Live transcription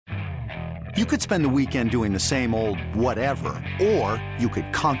You could spend the weekend doing the same old whatever, or you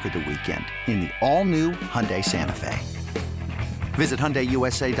could conquer the weekend in the all-new Hyundai Santa Fe. Visit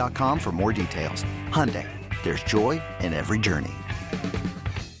HyundaiUSA.com for more details. Hyundai, there's joy in every journey.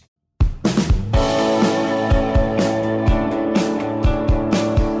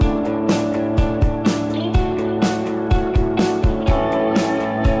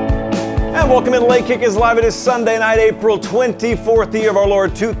 Welcome in. Late Kick is live. It is Sunday night, April 24th, the year of our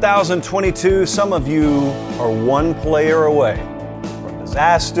Lord 2022. Some of you are one player away from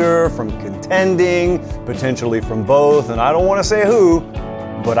disaster, from contending, potentially from both. And I don't want to say who,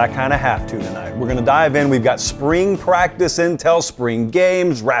 but I kind of have to tonight. We're going to dive in. We've got spring practice intel, spring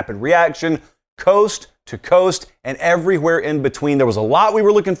games, rapid reaction, coast to coast, and everywhere in between. There was a lot we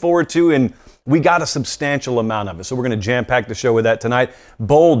were looking forward to, and we got a substantial amount of it. So we're going to jam-pack the show with that tonight.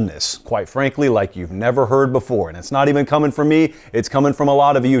 Boldness, quite frankly, like you've never heard before. And it's not even coming from me. It's coming from a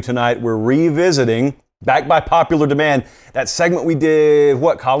lot of you tonight. We're revisiting, backed by popular demand, that segment we did,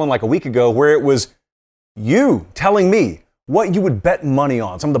 Colin, like a week ago, where it was you telling me what you would bet money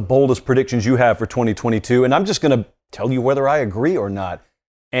on, some of the boldest predictions you have for 2022. And I'm just going to tell you whether I agree or not.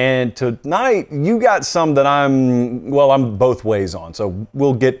 And tonight, you got some that I'm both ways on. So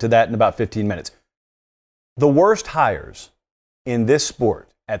we'll get to that in about 15 minutes. The worst hires in this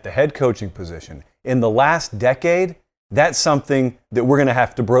sport at the head coaching position in the last decade, that's something that we're going to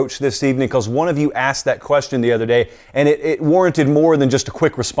have to broach this evening, because one of you asked that question the other day, and it warranted more than just a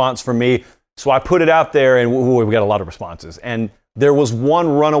quick response from me. So I put it out there, and we got a lot of responses. And there was one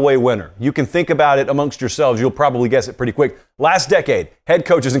runaway winner. You can think about it amongst yourselves. You'll probably guess it pretty quick. Last decade, head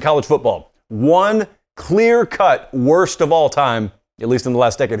coaches in college football. One clear-cut worst of all time, at least in the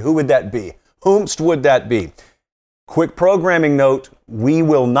last decade. Who would that be? Whomst would that be? Quick programming note, we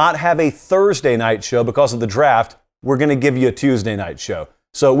will not have a Thursday night show because of the draft. We're going to give you a Tuesday night show.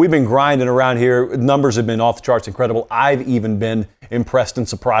 So we've been grinding around here. Numbers have been off the charts incredible. I've even been impressed and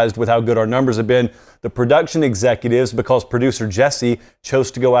surprised with how good our numbers have been. The production executives, because producer Jesse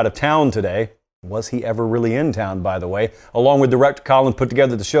chose to go out of town today. Was he ever really in town, by the way? Along with director Colin, put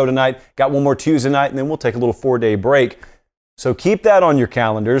together the show tonight. Got one more Tuesday night, and then we'll take a little 4-day break. So keep that on your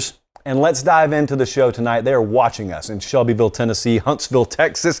calendars, and let's dive into the show tonight. They are watching us in Shelbyville, Tennessee, Huntsville,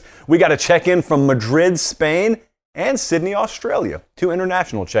 Texas. We got a check-in from Madrid, Spain, and Sydney, Australia. 2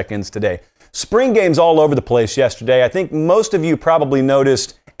 international check-ins today. Spring games all over the place yesterday. I think most of you probably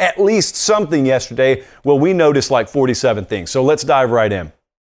noticed at least something yesterday. Well, we noticed like 47 things. So let's dive right in.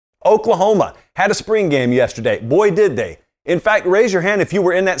 Oklahoma had a spring game yesterday. Boy, did they. In fact, raise your hand if you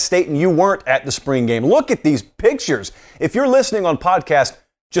were in that state and you weren't at the spring game. Look at these pictures. If you're listening on podcast,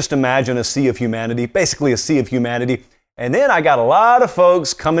 just imagine a sea of humanity, basically a sea of humanity. And then I got a lot of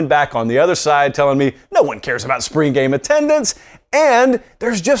folks coming back on the other side telling me no one cares about spring game attendance, and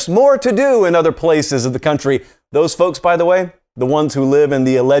there's just more to do in other places of the country. Those folks, by the way, the ones who live in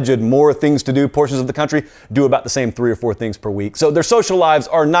the alleged more things to do portions of the country, do about the same 3 or 4 things per week. So their social lives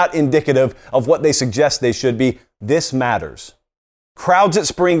are not indicative of what they suggest they should be. This matters. Crowds at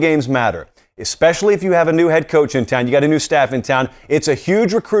spring games matter, especially if you have a new head coach in town, you got a new staff in town. It's a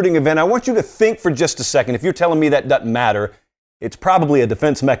huge recruiting event. I want you to think for just a second. If you're telling me that doesn't matter, it's probably a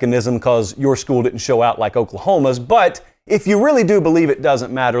defense mechanism because your school didn't show out like Oklahoma's. But if you really do believe it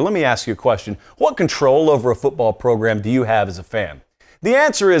doesn't matter, let me ask you a question. What control over a football program do you have as a fan? The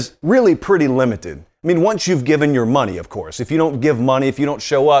answer is really pretty limited. I mean, once you've given your money, of course. If you don't give money, if you don't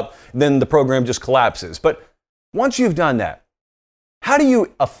show up, then the program just collapses. But once you've done that, how do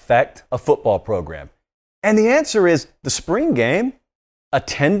you affect a football program? And the answer is the spring game,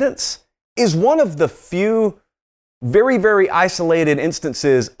 attendance, is one of the few very, very isolated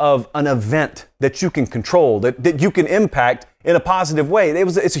instances of an event that you can control, that you can impact in a positive way.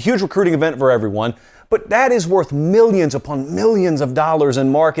 It's a huge recruiting event for everyone, but that is worth millions upon millions of dollars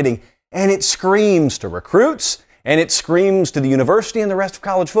in marketing, and it screams to recruits, and it screams to the university and the rest of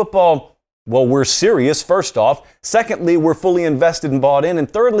college football. Well, we're serious, first off. Secondly, we're fully invested and bought in. And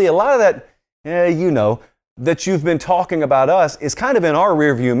thirdly, a lot of that, that you've been talking about us is kind of in our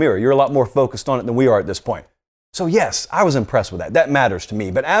rearview mirror. You're a lot more focused on it than we are at this point. So yes, I was impressed with that. That matters to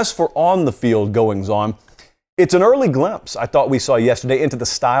me. But as for on the field goings on, it's an early glimpse I thought we saw yesterday into the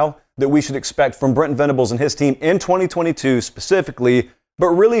style that we should expect from Brent Venables and his team in 2022 specifically, but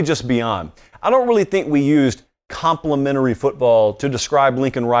really just beyond. I don't really think we used complementary football to describe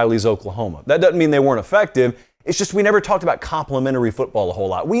Lincoln Riley's Oklahoma. That doesn't mean they weren't effective. It's just we never talked about complementary football a whole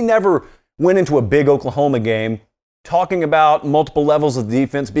lot. We never went into a big Oklahoma game talking about multiple levels of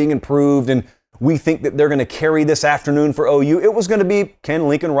defense being improved and we think that they're going to carry this afternoon for OU. It was going to be, can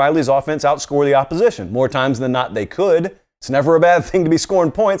Lincoln Riley's offense outscore the opposition? More times than not, they could. It's never a bad thing to be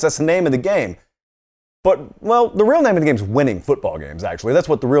scoring points. That's the name of the game. But, well, the real name of the game is winning football games, actually. That's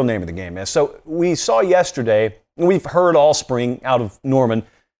what the real name of the game is. So we saw yesterday, and we've heard all spring out of Norman,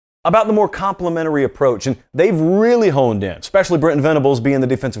 about the more complementary approach. And they've really honed in, especially Brenton Venables being the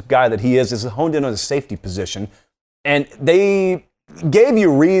defensive guy that he is honed in on his safety position. And they gave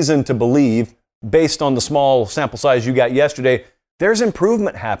you reason to believe, based on the small sample size you got yesterday, there's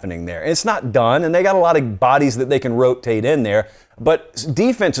improvement happening there. It's not done, and they got a lot of bodies that they can rotate in there. But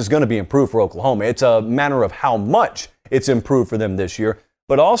defense is going to be improved for Oklahoma. It's a matter of how much it's improved for them this year.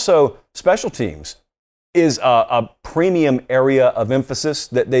 But also, special teams is a premium area of emphasis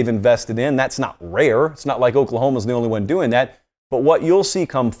that they've invested in. That's not rare. It's not like Oklahoma's the only one doing that. But what you'll see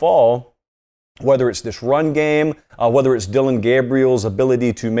come fall, whether it's this run game, whether it's Dillon Gabriel's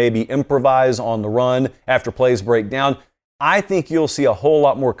ability to maybe improvise on the run after plays break down, I think you'll see a whole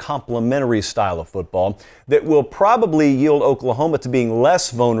lot more complementary style of football that will probably yield Oklahoma to being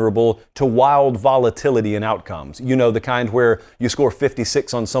less vulnerable to wild volatility in outcomes. You know, the kind where you score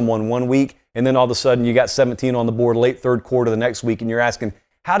 56 on someone one week, and then all of a sudden you got 17 on the board late third quarter the next week, and you're asking,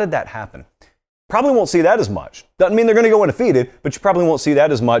 how did that happen? Probably won't see that as much. Doesn't mean they're going to go undefeated, but you probably won't see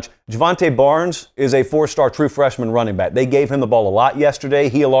that as much. Javante Barnes is a four-star true freshman running back. They gave him the ball a lot yesterday.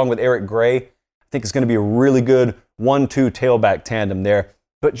 He, along with Eric Gray, I think it's going to be a really good 1-2 tailback tandem there,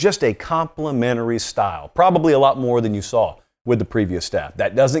 but just a complementary style. Probably a lot more than you saw with the previous staff.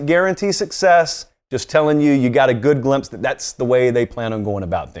 That doesn't guarantee success. Just telling you, you got a good glimpse that that's the way they plan on going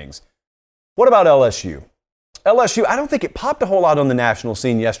about things. What about LSU? LSU, I don't think it popped a whole lot on the national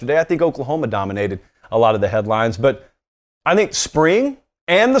scene yesterday. I think Oklahoma dominated a lot of the headlines, but I think spring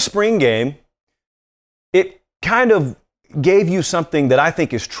and the spring game, it kind of gave you something that I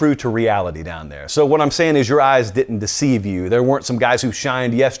think is true to reality down there. So what I'm saying is your eyes didn't deceive you. There weren't some guys who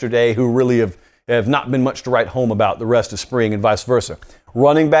shined yesterday who really have not been much to write home about the rest of spring and vice versa.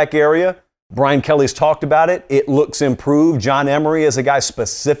 Running back area, Brian Kelly's talked about it. It looks improved. John Emery is a guy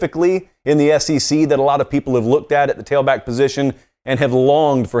specifically in the SEC that a lot of people have looked at the tailback position and have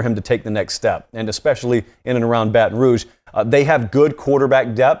longed for him to take the next step, and especially in and around Baton Rouge. They have good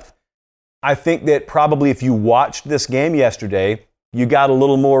quarterback depth. I think that probably if you watched this game yesterday, you got a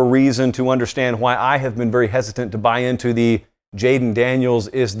little more reason to understand why I have been very hesitant to buy into the Jayden Daniels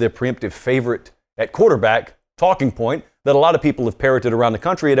is the preemptive favorite at quarterback talking point that a lot of people have parroted around the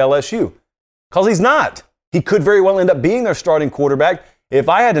country at LSU. Because he's not. He could very well end up being their starting quarterback. If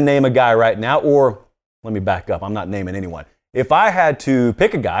I had to name a guy right now, or let me back up, I'm not naming anyone. If I had to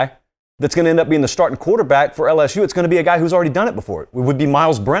pick a guy that's going to end up being the starting quarterback for LSU, it's going to be a guy who's already done it before. It would be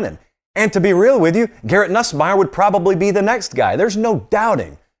Myles Brennan. And to be real with you, Garrett Nussmeier would probably be the next guy. There's no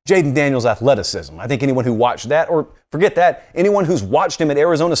doubting Jayden Daniels' athleticism. I think anyone who watched that, or forget that, anyone who's watched him at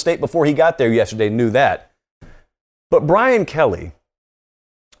Arizona State before he got there yesterday knew that. But Brian Kelly,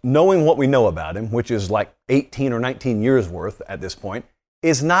 knowing what we know about him, which is like 18 or 19 years worth at this point,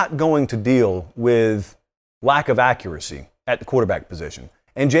 is not going to deal with lack of accuracy at the quarterback position.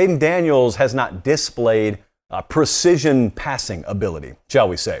 And Jayden Daniels has not displayed precision passing ability, shall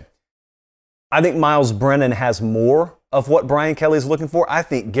we say. I think Myles Brennan has more of what Brian Kelly's looking for. I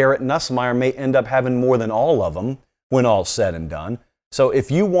think Garrett Nussmeier may end up having more than all of them when all's said and done. So if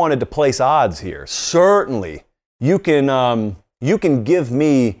you wanted to place odds here, certainly you can give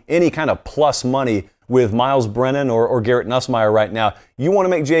me any kind of plus money with Myles Brennan or Garrett Nussmeier right now. You want to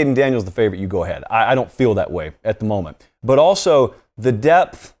make Jayden Daniels the favorite, you go ahead. I don't feel that way at the moment. But also the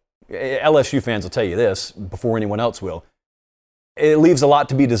depth, LSU fans will tell you this before anyone else will, it leaves a lot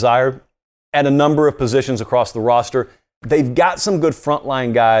to be desired at a number of positions across the roster. They've got some good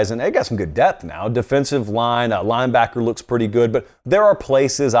frontline guys, and they've got some good depth now. Defensive line, linebacker looks pretty good, but there are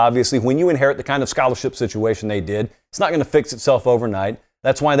places, obviously, when you inherit the kind of scholarship situation they did, it's not going to fix itself overnight.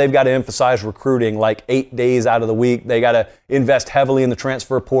 That's why they've got to emphasize recruiting like 8 days out of the week. They got to invest heavily in the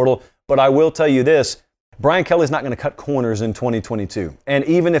transfer portal. But I will tell you this, Brian Kelly's not going to cut corners in 2022. And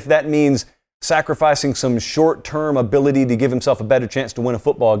even if that means sacrificing some short-term ability to give himself a better chance to win a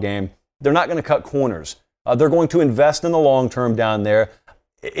football game, they're not going to cut corners. They're going to invest in the long term down there.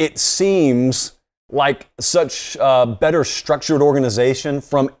 It seems like such a better structured organization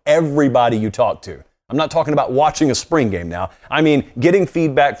from everybody you talk to. I'm not talking about watching a spring game now. I mean, getting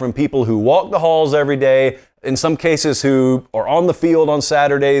feedback from people who walk the halls every day, in some cases who are on the field on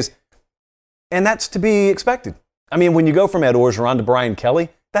Saturdays, and that's to be expected. I mean, when you go from Ed Orgeron to Brian Kelly,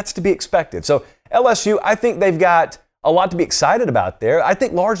 that's to be expected. So LSU, I think they've got a lot to be excited about there. I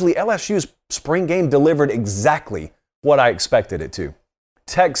think largely LSU's spring game delivered exactly what I expected it to.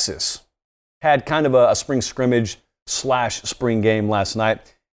 Texas had kind of a spring scrimmage / spring game last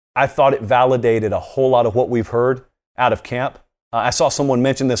night. I thought it validated a whole lot of what we've heard out of camp. I saw someone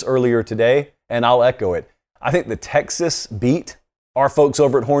mention this earlier today, and I'll echo it. I think the Texas beat, our folks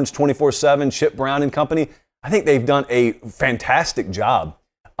over at Horns 24/7, Chip Brown and company, I think they've done a fantastic job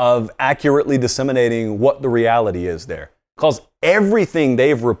of accurately disseminating what the reality is there. Because everything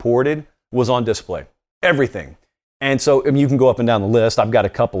they've reported was on display. Everything. And so you can go up and down the list. I've got a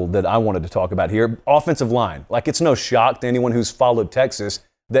couple that I wanted to talk about here. Offensive line. Like, it's no shock to anyone who's followed Texas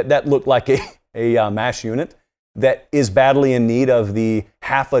that looked like a MASH unit that is badly in need of the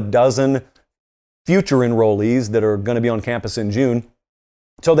half a dozen future enrollees that are going to be on campus in June.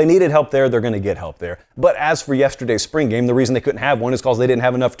 So they needed help there. They're going to get help there. But as for yesterday's spring game, the reason they couldn't have one is because they didn't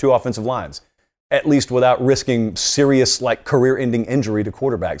have enough two offensive lines, at least without risking serious, like, career-ending injury to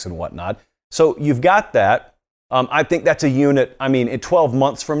quarterbacks and whatnot. So you've got that. I think that's a unit, in 12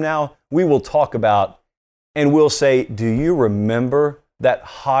 months from now, we will talk about and we'll say, do you remember that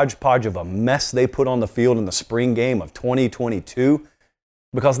hodgepodge of a mess they put on the field in the spring game of 2022?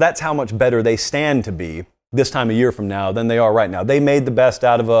 Because that's how much better they stand to be this time of year from now than they are right now. They made the best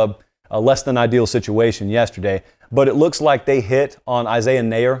out of a less than ideal situation yesterday, but it looks like they hit on Isaiah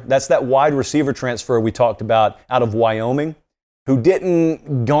Nair. That's that wide receiver transfer we talked about out of Wyoming, who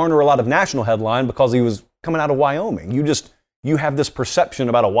didn't garner a lot of national headline because he was coming out of Wyoming. You have this perception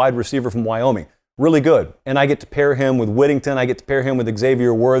about a wide receiver from Wyoming. Really good. And I get to pair him with Whittington. I get to pair him with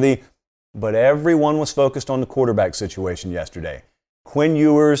Xavier Worthy. But everyone was focused on the quarterback situation yesterday. Quinn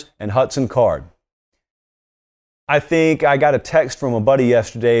Ewers and Hudson Card. I think I got a text from a buddy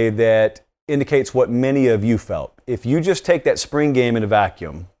yesterday that indicates what many of you felt. If you just take that spring game in a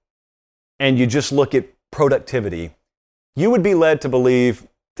vacuum and you just look at productivity, you would be led to believe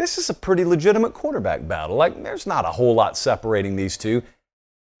this is a pretty legitimate quarterback battle. Like, there's not a whole lot separating these two.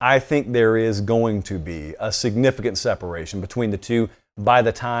 I think there is going to be a significant separation between the two by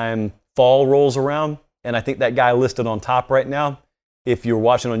the time fall rolls around. And I think that guy listed on top right now, if you're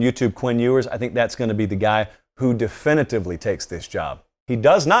watching on YouTube, Quinn Ewers, I think that's going to be the guy who definitively takes this job. He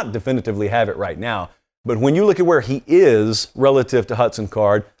does not definitively have it right now, but when you look at where he is relative to Hudson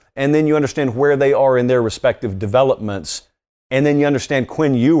Card, and then you understand where they are in their respective developments, and then you understand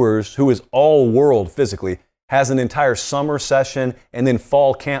Quinn Ewers, who is all world physically, has an entire summer session and then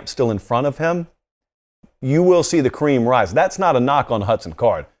fall camp still in front of him, you will see the cream rise. That's not a knock on Hudson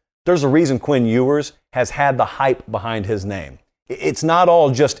Card. There's a reason Quinn Ewers has had the hype behind his name. It's not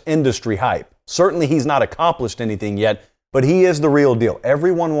all just industry hype. Certainly he's not accomplished anything yet, but he is the real deal.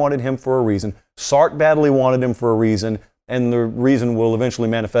 Everyone wanted him for a reason. Sark badly wanted him for a reason, and the reason will eventually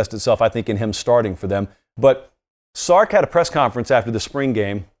manifest itself, I think, in him starting for them. But Sark had a press conference after the spring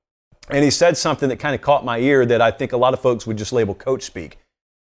game, and he said something that kind of caught my ear that I think a lot of folks would just label coach speak.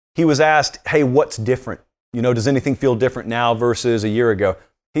 He was asked, hey, what's different? Does anything feel different now versus a year ago?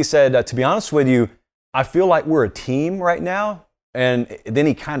 He said, to be honest with you, I feel like we're a team right now. And then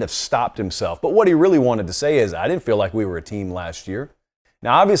he kind of stopped himself. But what he really wanted to say is, I didn't feel like we were a team last year.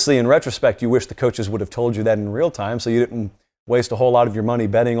 Now, obviously, in retrospect, you wish the coaches would have told you that in real time so you didn't waste a whole lot of your money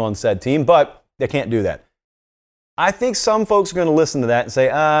betting on said team, but they can't do that. I think some folks are going to listen to that and say,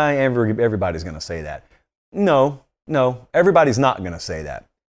 everybody's going to say that. No, everybody's not going to say that.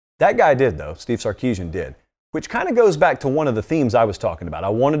 That guy did, though. Steve Sarkisian did, which kind of goes back to one of the themes I was talking about. I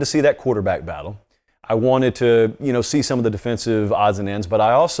wanted to see that quarterback battle. I wanted to, see some of the defensive odds and ends, but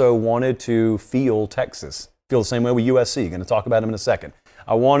I also wanted to feel Texas. Feel the same way with USC. Going to talk about them in a second.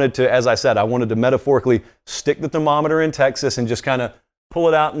 I wanted to, as I said, metaphorically stick the thermometer in Texas and just kind of pull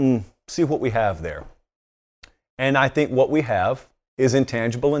it out and see what we have there. And I think what we have is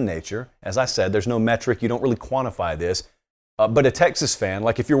intangible in nature. As I said, there's no metric. You don't really quantify this. But a Texas fan,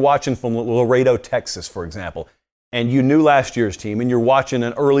 like if you're watching from Laredo, Texas, for example, and you knew last year's team, and you're watching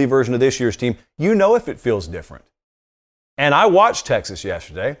an early version of this year's team, you know if it feels different. And I watched Texas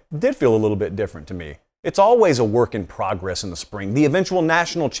yesterday. It did feel a little bit different to me. It's always a work in progress in the spring. The eventual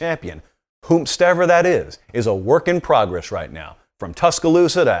national champion, whomstever that is a work in progress right now. From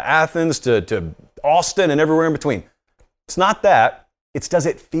Tuscaloosa to Athens to Austin and everywhere in between. It's not that. It's does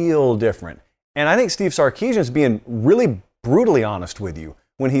it feel different? And I think Steve Sarkisian is being really brutally honest with you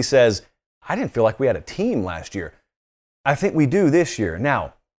when he says, I didn't feel like we had a team last year. I think we do this year.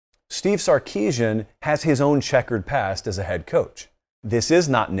 Now, Steve Sarkisian has his own checkered past as a head coach. This is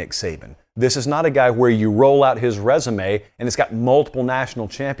not Nick Saban. This is not a guy where you roll out his resume and it's got multiple national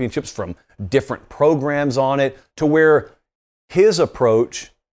championships from different programs on it to where his approach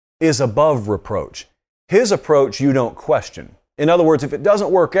is above reproach. His approach you don't question. In other words, if it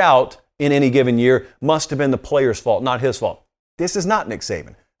doesn't work out in any given year, must have been the player's fault, not his fault. This is not Nick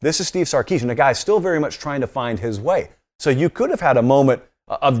Saban. This is Steve Sarkisian, a guy still very much trying to find his way. So you could have had a moment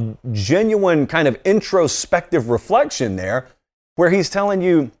of genuine kind of introspective reflection there, where he's telling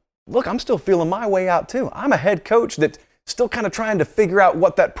you, look, I'm still feeling my way out too. I'm a head coach that's still kind of trying to figure out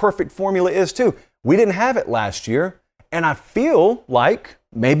what that perfect formula is too. We didn't have it last year, and I feel like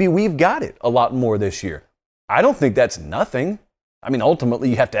maybe we've got it a lot more this year. I don't think that's nothing. I mean, ultimately,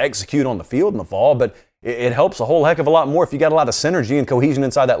 you have to execute on the field in the fall, but it helps a whole heck of a lot more if you got a lot of synergy and cohesion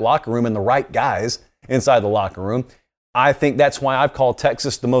inside that locker room and the right guys inside the locker room. I think that's why I've called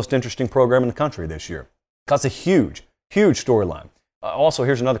Texas the most interesting program in the country this year. That's a huge, huge storyline. Also,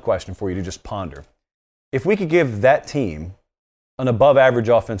 here's another question for you to just ponder. If we could give that team an above-average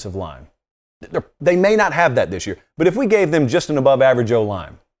offensive line, they may not have that this year, but if we gave them just an above-average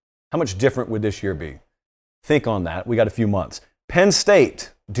O-line, how much different would this year be? Think on that. We got a few months. Penn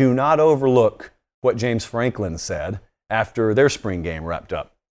State, do not overlook what James Franklin said after their spring game wrapped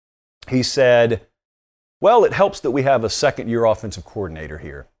up. He said, well, it helps that we have a second-year offensive coordinator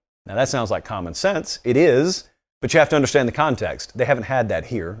here. Now, that sounds like common sense. It is, but you have to understand the context. They haven't had that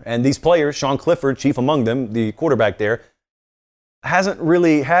here. And these players, Sean Clifford, chief among them, the quarterback there, hasn't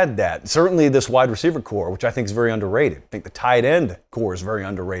really had that. Certainly this wide receiver core, which I think is very underrated. I think the tight end core is very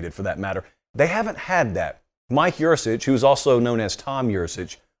underrated for that matter. They haven't had that. Mike Yurcich, who's also known as Tom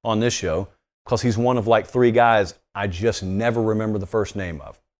Yurcich on this show, because he's one of like three guys I just never remember the first name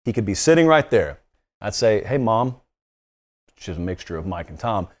of. He could be sitting right there. I'd say, hey, Mom, which is a mixture of Mike and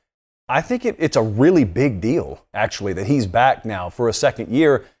Tom. I think it's a really big deal, actually, that he's back now for a second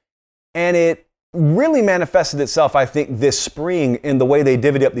year. And it really manifested itself, I think, this spring in the way they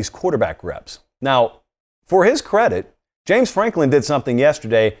divvied up these quarterback reps. Now, for his credit, James Franklin did something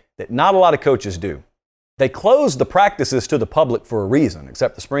yesterday that not a lot of coaches do. They closed the practices to the public for a reason,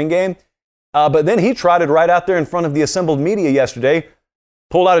 except the spring game. But then he trotted right out there in front of the assembled media yesterday,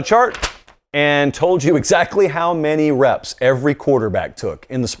 pulled out a chart, and told you exactly how many reps every quarterback took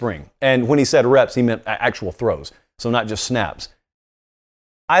in the spring. And when he said reps, he meant actual throws, so not just snaps.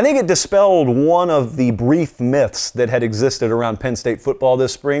 I think it dispelled one of the brief myths that had existed around Penn State football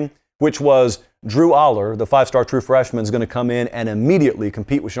this spring, which was Drew Aller, the five-star true freshman, is going to come in and immediately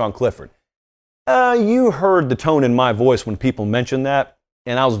compete with Sean Clifford. You heard the tone in my voice when people mentioned that,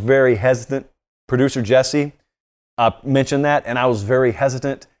 and I was very hesitant. Producer Jesse mentioned that, and I was very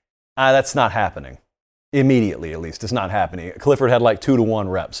hesitant. That's not happening. Immediately, at least. It's not happening. Clifford had like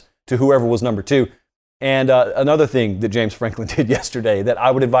 2-to-1 reps to whoever was number two. And another thing that James Franklin did yesterday that I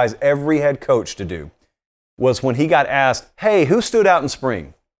would advise every head coach to do was when he got asked, hey, who stood out in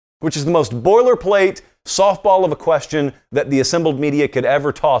spring? Which is the most boilerplate softball of a question that the assembled media could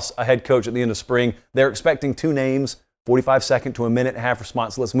ever toss a head coach at the end of spring. They're expecting two names, 45-second to a minute-and-a-half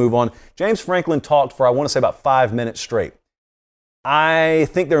response. Let's move on. James Franklin talked for, I want to say, about 5 minutes straight. I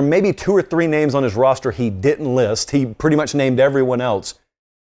think there are maybe 2 or 3 names on his roster he didn't list. He pretty much named everyone else.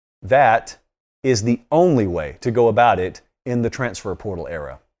 That is the only way to go about it in the transfer portal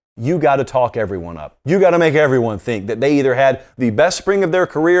era. You got to talk everyone up. You got to make everyone think that they either had the best spring of their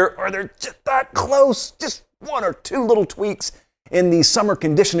career or they're just that close, just 1 or 2 little tweaks in the summer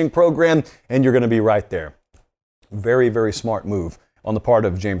conditioning program, and you're going to be right there. Very, very smart move on the part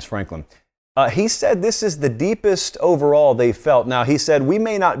of James Franklin. He said this is the deepest overall they felt. Now, he said we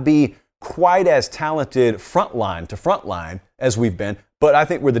may not be quite as talented frontline to frontline as we've been, but I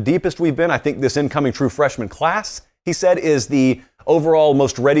think we're the deepest we've been. I think this incoming true freshman class, he said, is the overall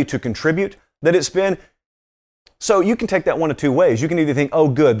most ready to contribute that it's been. So you can take that one of 2 ways. You can either think, oh,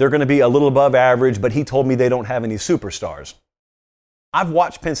 good, they're going to be a little above average, but he told me they don't have any superstars. I've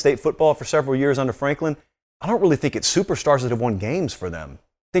watched Penn State football for several years under Franklin. I don't really think it's superstars that have won games for them.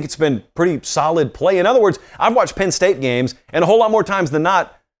 I think it's been pretty solid play. In other words, I've watched Penn State games, and a whole lot more times than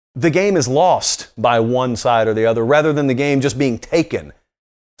not, the game is lost by one side or the other rather than the game just being taken.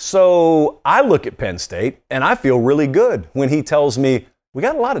 So I look at Penn State, and I feel really good when he tells me, we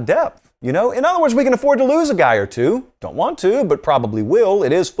got a lot of depth. You know, in other words, we can afford to lose a guy or two. Don't want to, but probably will.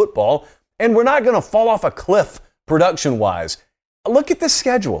 It is football. And we're not going to fall off a cliff production-wise. Look at this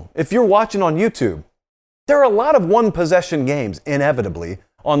schedule. If you're watching on YouTube, there are a lot of one-possession games, inevitably,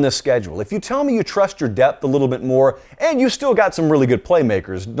 on this schedule. If you tell me you trust your depth a little bit more, and you still got some really good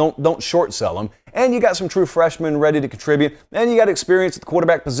playmakers, don't short sell them, and you got some true freshmen ready to contribute, and you got experience at the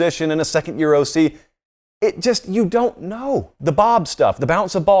quarterback position and a second-year OC, you don't know the Bob stuff, the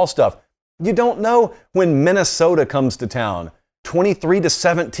bounce of ball stuff. You don't know when Minnesota comes to town,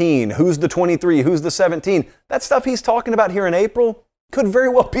 23-17, who's the 23, who's the 17. That stuff he's talking about here in April could very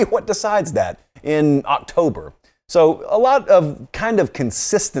well be what decides that in October. So a lot of kind of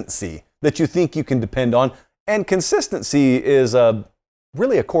consistency that you think you can depend on. And consistency is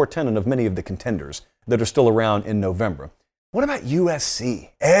really a core tenet of many of the contenders that are still around in November. What about USC?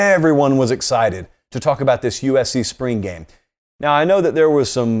 Everyone was excited to talk about this USC spring game. Now, I know that there was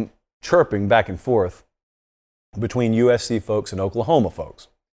some chirping back and forth between USC folks and Oklahoma folks.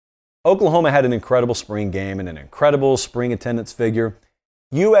 Oklahoma had an incredible spring game and an incredible spring attendance figure.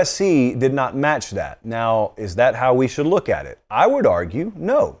 USC did not match that. Now, is that how we should look at it? I would argue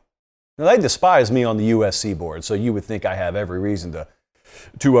no. Now, they despise me on the USC board, so you would think I have every reason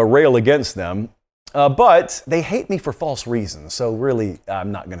to rail against them. But they hate me for false reasons, so really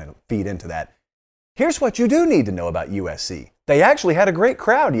I'm not going to feed into that. Here's what you do need to know about USC. They actually had a great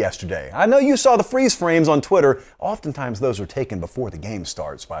crowd yesterday. I know you saw the freeze frames on Twitter. Oftentimes those are taken before the game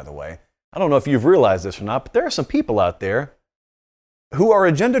starts, by the way. I don't know if you've realized this or not, but there are some people out there who are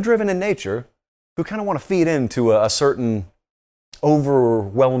agenda-driven in nature who kind of want to feed into a certain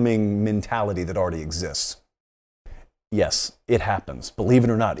overwhelming mentality that already exists. Yes, it happens, believe it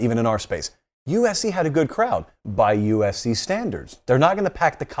or not, even in our space. USC had a good crowd by USC standards. They're not going to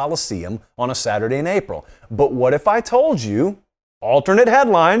pack the Coliseum on a Saturday in April. But what if I told you, alternate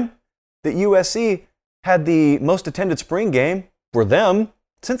headline, that USC had the most attended spring game for them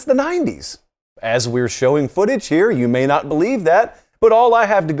since the 90s? As we're showing footage here, you may not believe that, but all I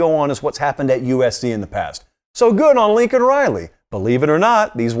have to go on is what's happened at USC in the past. So good on Lincoln Riley. Believe it or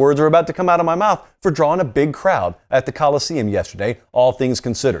not, these words are about to come out of my mouth for drawing a big crowd at the Coliseum yesterday, all things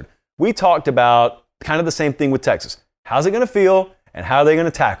considered. We talked about kind of the same thing with Texas. How's it going to feel and how are they going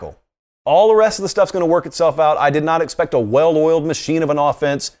to tackle? All the rest of the stuff's going to work itself out. I did not expect a well-oiled machine of an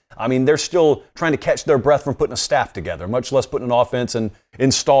offense. I mean, they're still trying to catch their breath from putting a staff together, much less putting an offense and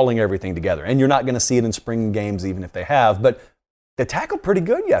installing everything together. And you're not going to see it in spring games even if they have. But they tackled pretty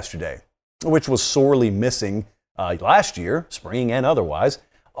good yesterday, which was sorely missing last year, spring and otherwise.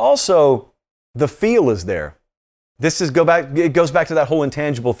 Also, the feel is there. It goes back to that whole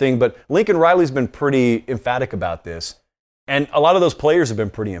intangible thing, but Lincoln Riley's been pretty emphatic about this. And a lot of those players have been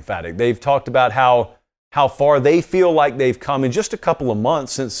pretty emphatic. They've talked about how far they feel like they've come in just a couple of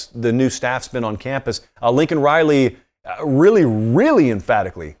months since the new staff's been on campus. Lincoln Riley really, really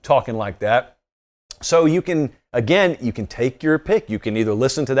emphatically talking like that. So you can take your pick. You can either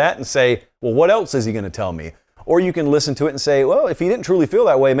listen to that and say, well, what else is he going to tell me? Or you can listen to it and say, well, if he didn't truly feel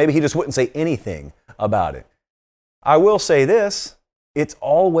that way, maybe he just wouldn't say anything about it. I will say this, it's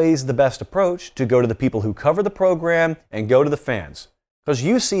always the best approach to go to the people who cover the program and go to the fans. Because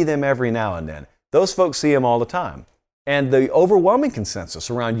you see them every now and then. Those folks see them all the time. And the overwhelming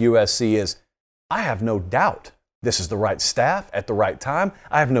consensus around USC is, I have no doubt this is the right staff at the right time.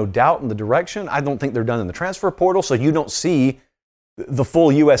 I have no doubt in the direction. I don't think they're done in the transfer portal, so you don't see the full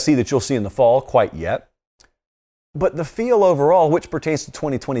USC that you'll see in the fall quite yet. But the feel overall, which pertains to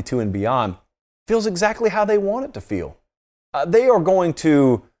 2022 and beyond, feels exactly how they want it to feel. They're going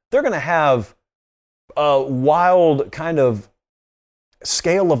to have a wild kind of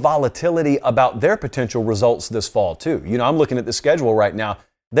scale of volatility about their potential results this fall too. You know, I'm looking at the schedule right now.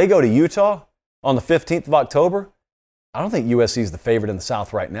 They go to Utah on the 15th of October. I don't think USC is the favorite in the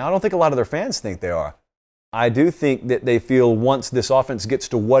South right now. I don't think a lot of their fans think they are. I do think that they feel once this offense gets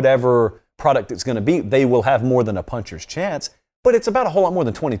to whatever product it's going to be, they will have more than a puncher's chance, but it's about a whole lot more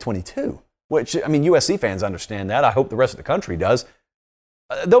than 2022. Which, I mean, USC fans understand that. I hope the rest of the country does.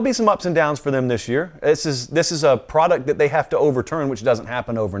 There'll be some ups and downs for them this year. This is a product that they have to overturn, which doesn't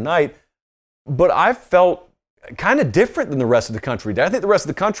happen overnight. But I felt kind of different than the rest of the country did. I think the rest of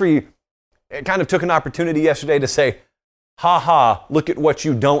the country kind of took an opportunity yesterday to say, ha ha, look at what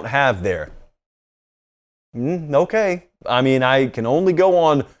you don't have there. Okay. I mean, I can only go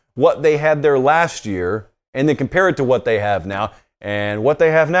on what they had there last year and then compare it to what they have now. And what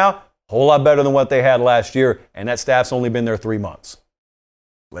they have now, a whole lot better than what they had last year, and that staff's only been there 3 months.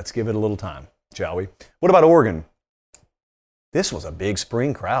 Let's give it a little time, shall we? What about Oregon? This was a big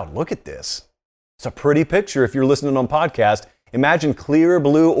spring crowd. Look at this. It's a pretty picture if you're listening on podcast. Imagine clear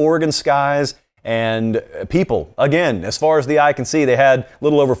blue Oregon skies and people. Again, as far as the eye can see, they had a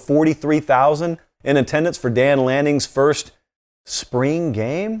little over 43,000 in attendance for Dan Lanning's first spring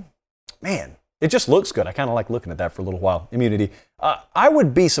game. Man, it just looks good. I kind of like looking at that for a little while. Immunity. I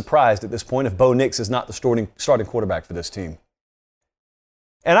would be surprised at this point if Bo Nix is not the starting quarterback for this team.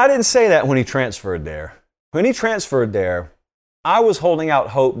 And I didn't say that when he transferred there. When he transferred there, I was holding out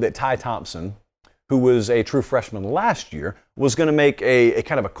hope that Ty Thompson, who was a true freshman last year, was going to make a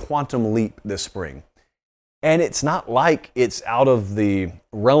kind of a quantum leap this spring. And it's not like it's out of the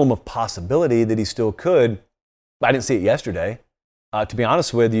realm of possibility that he still could. I didn't see it yesterday. To be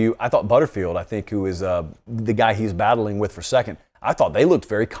honest with you, I thought Butterfield, who is the guy he's battling with for second, I thought they looked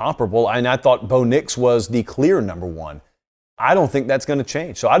very comparable, and I thought Bo Nix was the clear number one. I don't think that's going to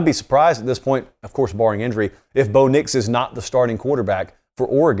change. So I'd be surprised at this point, of course, barring injury, if Bo Nix is not the starting quarterback for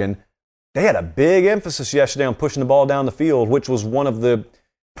Oregon. They had a big emphasis yesterday on pushing the ball down the field, which was one of the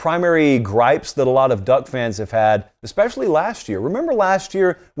primary gripes that a lot of Duck fans have had, especially last year. Remember last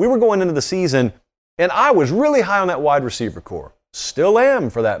year, we were going into the season, and I was really high on that wide receiver core. Still am,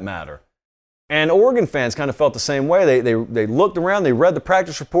 for that matter. And Oregon fans kind of felt the same way. They looked around, they read the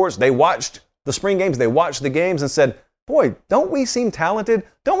practice reports, they watched the spring games, they watched the games and said, boy, don't we seem talented?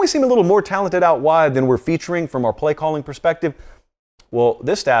 Don't we seem a little more talented out wide than we're featuring from our play calling perspective? Well,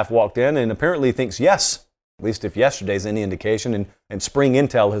 this staff walked in and apparently thinks yes, at least if yesterday's any indication, and spring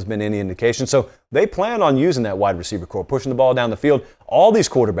intel has been any indication. So they plan on using that wide receiver core, pushing the ball down the field. All these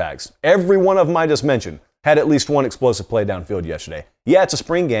quarterbacks, every one of them I just mentioned, had at least one explosive play downfield yesterday. Yeah, it's a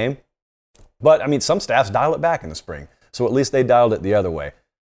spring game, but I mean, some staffs dial it back in the spring. So at least they dialed it the other way.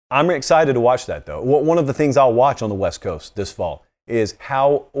 I'm excited to watch that, though. One of the things I'll watch on the West Coast this fall is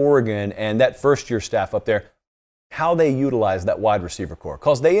how Oregon and that first-year staff up there, how they utilize that wide receiver core.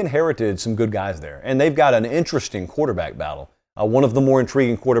 Because they inherited some good guys there, and they've got an interesting quarterback battle, one of the more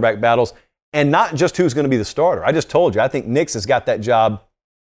intriguing quarterback battles, and not just who's going to be the starter. I just told you, I think Nix has got that job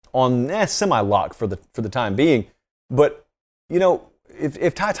on semi-lock for the time being. But, you know,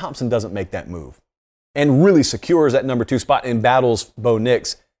 if Ty Thompson doesn't make that move and really secures that number 2 spot and battles Bo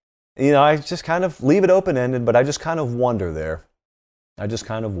Nix, you know, I just kind of leave it open-ended, but I just kind of wonder there. I just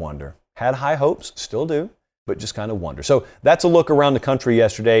kind of wonder. Had high hopes, still do, but just kind of wonder. So that's a look around the country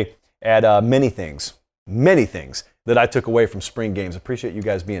yesterday at many things that I took away from spring games. Appreciate you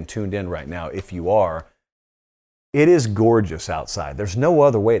guys being tuned in right now, if you are. It is gorgeous outside. There's no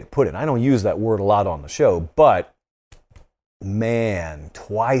other way to put it. I don't use that word a lot on the show, but man,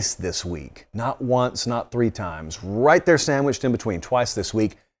 twice this week, not once, not 3 times, right there sandwiched in between, twice this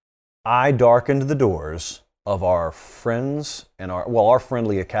week, I darkened the doors of our friends and our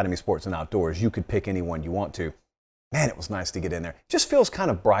friendly Academy Sports and Outdoors. You could pick any one you want to. Man, it was nice to get in there. It just feels kind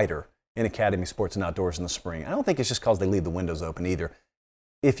of brighter in Academy Sports and Outdoors in the spring. I don't think it's just because they leave the windows open either.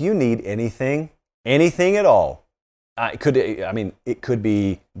 If you need anything at all, it could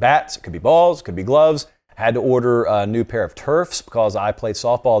be bats, it could be balls, it could be gloves. I had to order a new pair of turfs because I played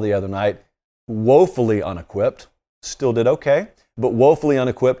softball the other night, woefully unequipped. Still did okay, but woefully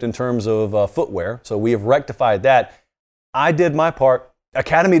unequipped in terms of footwear. So we have rectified that. I did my part.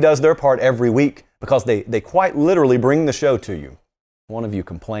 Academy does their part every week because they quite literally bring the show to you. One of you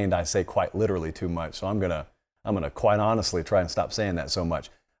complained I say quite literally too much, so I'm gonna quite honestly try and stop saying that so much.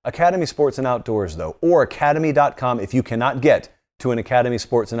 Academy Sports and Outdoors, though, or academy.com, if you cannot get to an Academy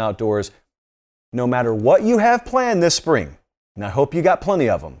Sports and Outdoors, no matter what you have planned this spring, and I hope you got plenty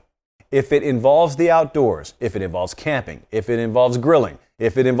of them, if it involves the outdoors, if it involves camping, if it involves grilling,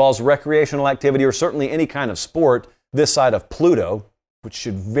 if it involves recreational activity, or certainly any kind of sport this side of Pluto, which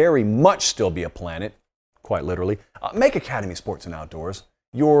should very much still be a planet, quite literally, make Academy Sports and Outdoors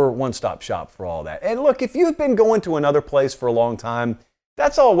your one-stop shop for all that. And look, if you've been going to another place for a long time,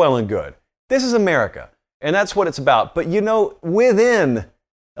 that's all well and good. This is America, and that's what it's about. But you know, within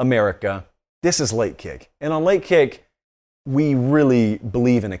America, this is Late Kick. And on Late Kick, we really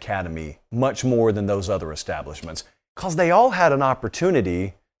believe in Academy much more than those other establishments because they all had an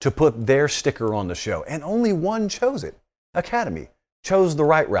opportunity to put their sticker on the show, and only one chose it. Academy chose the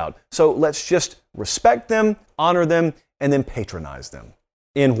right route. So let's just respect them, honor them, and then patronize them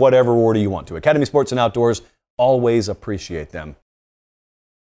in whatever order you want to. Academy Sports and Outdoors, always appreciate them.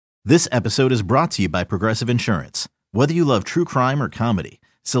 This episode is brought to you by Progressive Insurance. Whether you love true crime or comedy,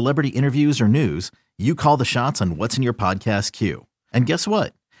 celebrity interviews or news, you call the shots on what's in your podcast queue. And guess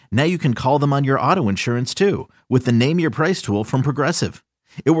what? Now you can call them on your auto insurance too with the Name Your Price tool from Progressive.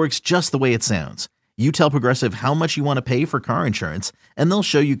 It works just the way it sounds. You tell Progressive how much you want to pay for car insurance, and they'll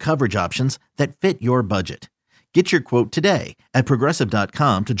show you coverage options that fit your budget. Get your quote today at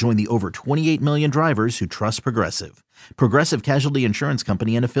Progressive.com to join the over 28 million drivers who trust Progressive. Progressive Casualty Insurance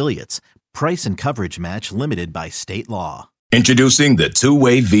Company and Affiliates. Price and coverage match limited by state law. Introducing the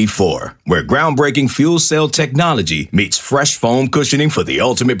Two-Way V4, where groundbreaking fuel cell technology meets fresh foam cushioning for the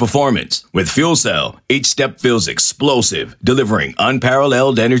ultimate performance. With Fuel Cell, each step feels explosive, delivering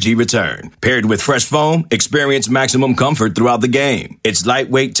unparalleled energy return. Paired with fresh foam, experience maximum comfort throughout the game. Its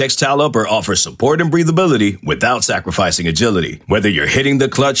lightweight textile upper offers support and breathability without sacrificing agility. Whether you're hitting the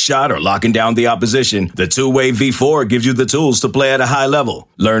clutch shot or locking down the opposition, the Two-Way V4 gives you the tools to play at a high level.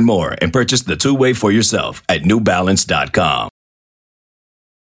 Learn more and purchase the Two-Way for yourself at NewBalance.com.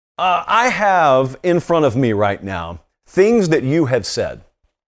 I have in front of me right now things that you have said.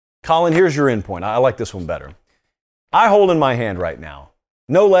 Colin, here's your endpoint. I like this one better. I hold in my hand right now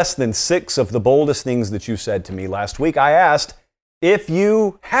no less than 6 of the boldest things that you said to me last week. I asked if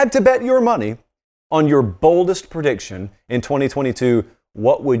you had to bet your money on your boldest prediction in 2022,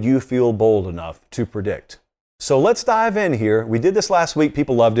 what would you feel bold enough to predict? So let's dive in here. We did this last week.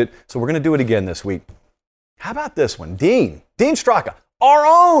 People loved it. So we're going to do it again this week. How about this one? Dean Straka, our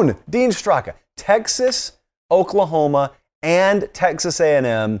own Dean Straka. Texas, Oklahoma, and Texas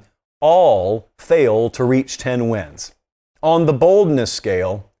A&M all fail to reach 10 wins. On the boldness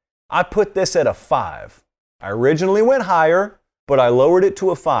scale, I put this at a 5. I originally went higher, but I lowered it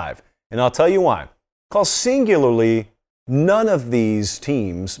to a 5. And I'll tell you why. Because singularly, none of these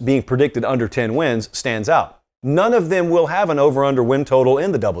teams being predicted under 10 wins stands out. None of them will have an over-under win total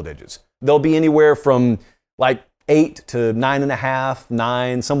in the double digits. They'll be anywhere from like 8 to 9.5,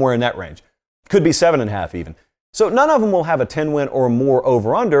 9, somewhere in that range. Could be 7.5 even. So none of them will have a 10-win or more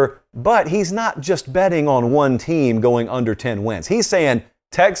over-under, but he's not just betting on one team going under 10 wins. He's saying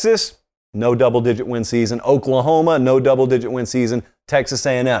Texas, no double-digit win season. Oklahoma, no double-digit win season. Texas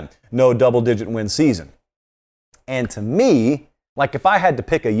A&M, no double-digit win season. And to me, like if I had to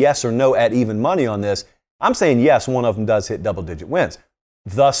pick a yes or no at even money on this, I'm saying yes, one of them does hit double-digit wins.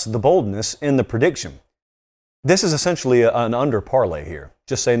 Thus, the boldness in the prediction. This is essentially an under parlay here.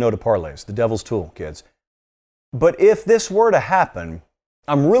 Just say no to parlays. The devil's tool, kids. But if this were to happen,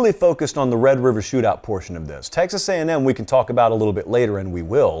 I'm really focused on the Red River Shootout portion of this. Texas A&M we can talk about a little bit later, and we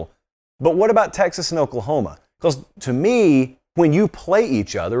will. But what about Texas and Oklahoma? Because to me, when you play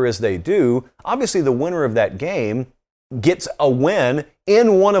each other, as they do, obviously the winner of that game gets a win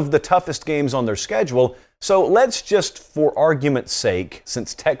in one of the toughest games on their schedule. So let's just, for argument's sake,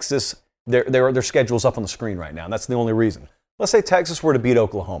 since Texas, their schedule's up on the screen right now, and that's the only reason. Let's say Texas were to beat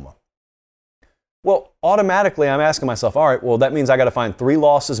Oklahoma. Well, automatically I'm asking myself, all right, well, that means I got to find 3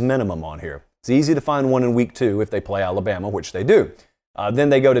 losses minimum on here. It's easy to find one in week 2 if they play Alabama, which they do. Then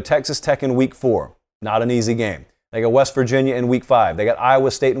they go to Texas Tech in week 4. Not an easy game. They got West Virginia in week 5. They got Iowa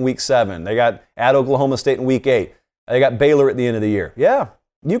State in week 7. They got at Oklahoma State in week 8. They got Baylor at the end of the year. Yeah,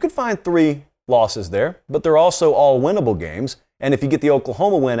 you could find 3 losses there, but they're also all winnable games. And if you get the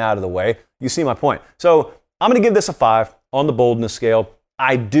Oklahoma win out of the way, you see my point. So I'm going to give this a 5 on the boldness scale.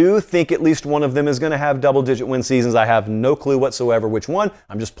 I do think at least one of them is going to have double-digit win seasons. I have no clue whatsoever which one.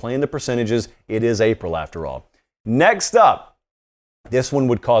 I'm just playing the percentages. It is April after all. Next up, this one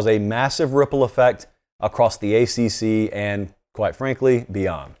would cause a massive ripple effect across the ACC and, quite frankly,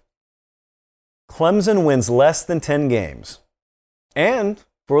 beyond. Clemson wins less than 10 games. And,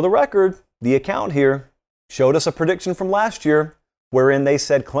 for the record, the account here showed us a prediction from last year wherein they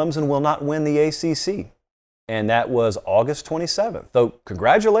said Clemson will not win the ACC. And that was August 27th. So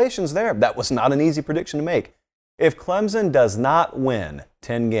congratulations there. That was not an easy prediction to make. If Clemson does not win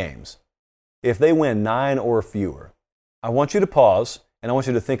 10 games, if they win 9 or fewer, I want you to pause and I want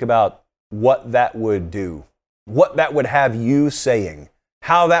you to think about what that would do, what that would have you saying,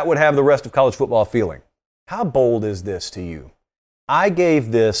 how that would have the rest of college football feeling. How bold is this to you? I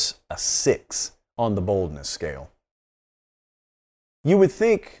gave this a 6 on the boldness scale. You would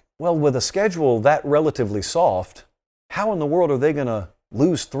think, well, with a schedule that relatively soft, how in the world are they going to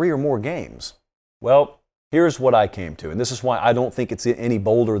lose 3 or more games? Well, here's what I came to, and this is why I don't think it's any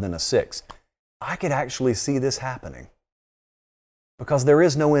bolder than a 6. I could actually see this happening because there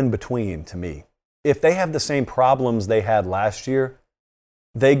is no in between to me. If they have the same problems they had last year,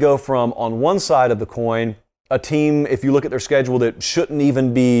 they go from, on one side of the coin, a team, if you look at their schedule, that shouldn't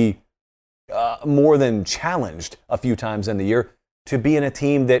even be more than challenged a few times in the year, to being a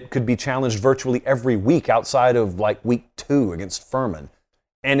team that could be challenged virtually every week outside of like week 2 against Furman.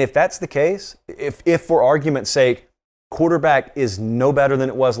 And if that's the case, if for argument's sake, quarterback is no better than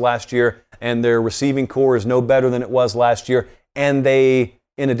it was last year, and their receiving core is no better than it was last year, and they,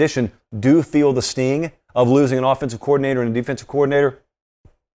 in addition, do feel the sting of losing an offensive coordinator and a defensive coordinator,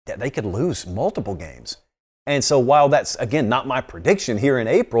 that they could lose multiple games. And so while that's, again, not my prediction here in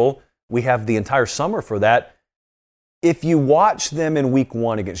April, we have the entire summer for that. If you watch them in week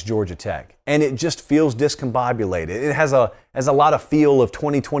 1 against Georgia Tech, and it just feels discombobulated, it has a lot of feel of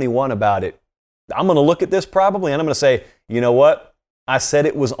 2021 about it, I'm going to look at this probably, and I'm going to say, you know what? I said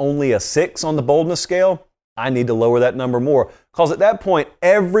it was only a 6 on the boldness scale. I need to lower that number more. Because at that point,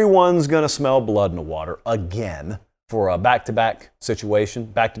 everyone's going to smell blood in the water again for a back-to-back situation,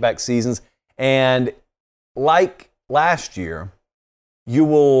 back-to-back seasons. And like last year, you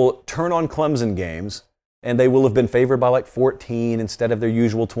will turn on Clemson games, and they will have been favored by like 14 instead of their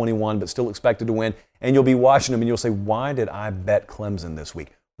usual 21, but still expected to win. And you'll be watching them, and you'll say, why did I bet Clemson this week?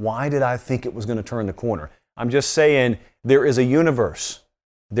 Why did I think it was going to turn the corner? I'm just saying there is a universe.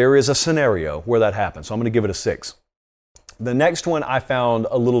 There is a scenario where that happens. So I'm going to give it a 6. The next one I found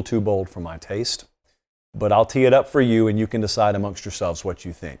a little too bold for my taste, but I'll tee it up for you and you can decide amongst yourselves what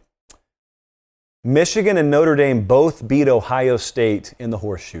you think. Michigan and Notre Dame both beat Ohio State in the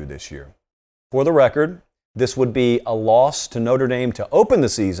Horseshoe this year. For the record, this would be a loss to Notre Dame to open the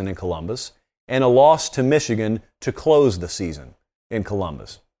season in Columbus and a loss to Michigan to close the season in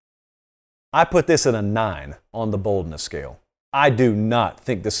Columbus. I put this at a 9 on the boldness scale. I do not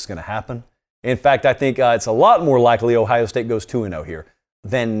think this is going to happen. In fact, I think it's a lot more likely Ohio State goes 2-0 here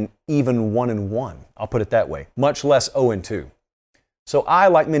than even 1-1. I'll put it that way, much less 0-2. So I,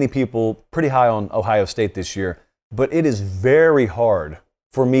 like many people, pretty high on Ohio State this year, but it is very hard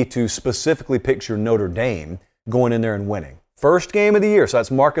for me to specifically picture Notre Dame going in there and winning. First game of the year, so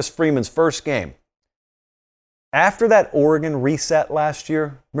that's Marcus Freeman's first game. After that Oregon reset last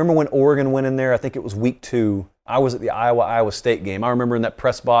year, remember when Oregon went in there? I think it was week 2. I was at the Iowa State game. I remember in that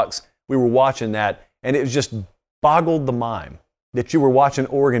press box, we were watching that, and it just boggled the mind that you were watching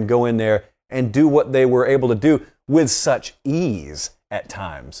Oregon go in there and do what they were able to do with such ease at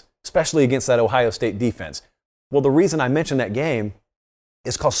times, especially against that Ohio State defense. Well, the reason I mentioned that game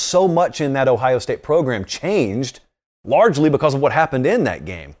is because so much in that Ohio State program changed, largely because of what happened in that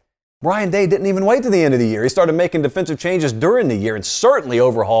game. Ryan Day didn't even wait to the end of the year. He started making defensive changes during the year and certainly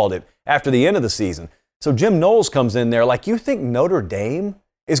overhauled it after the end of the season. So Jim Knowles comes in there like, you think Notre Dame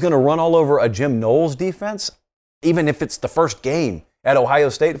is going to run all over a Jim Knowles defense, even if it's the first game at Ohio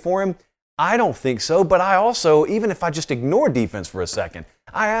State for him? I don't think so, but I also, even if I just ignore defense for a second,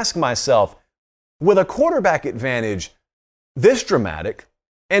 I ask myself, with a quarterback advantage this dramatic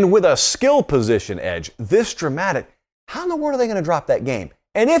and with a skill position edge this dramatic, how in the world are they going to drop that game?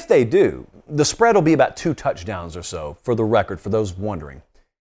 And if they do, the spread will be about 2 touchdowns or so, for the record, for those wondering.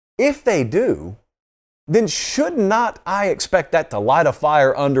 If they do, then should not I expect that to light a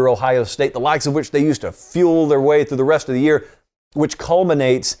fire under Ohio State, the likes of which they used to fuel their way through the rest of the year, which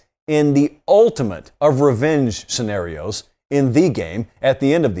culminates in the ultimate of revenge scenarios in the game at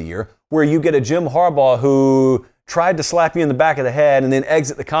the end of the year, where you get a Jim Harbaugh who tried to slap you in the back of the head and then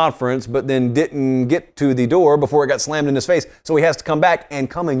exit the conference, but then didn't get to the door before it got slammed in his face. So he has to come back and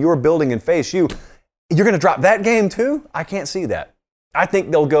come in your building and face you. You're going to drop that game too? I can't see that. I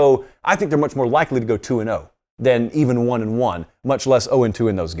think they're much more likely to go 2-0 than even 1-1, much less 0-2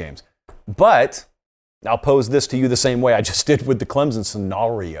 in those games. But I'll pose this to you the same way I just did with the Clemson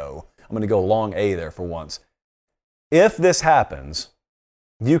scenario. I'm going to go long A there for once. If this happens,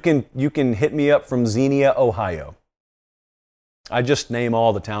 you can hit me up from Xenia, Ohio. I just name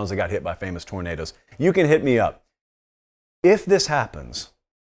all the towns that got hit by famous tornadoes. You can hit me up. If this happens,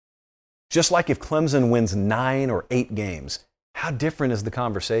 just like if Clemson wins 9 or 8 games, how different is the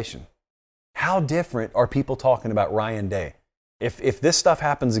conversation? How different are people talking about Ryan Day? If this stuff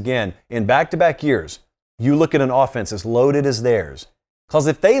happens again in back-to-back years, you look at an offense as loaded as theirs. Because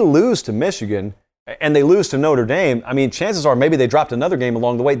if they lose to Michigan and they lose to Notre Dame, I mean, chances are maybe they dropped another game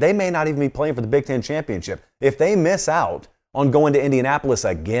along the way. They may not even be playing for the Big Ten championship. If they miss out on going to Indianapolis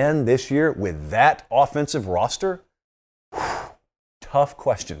again this year with that offensive roster, tough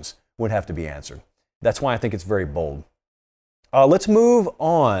questions would have to be answered. That's why I think it's very bold. Let's move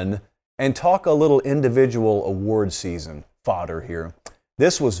on and talk a little individual award season fodder here.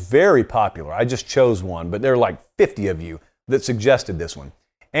 This was very popular. I just chose one, but there are like 50 of you that suggested this one.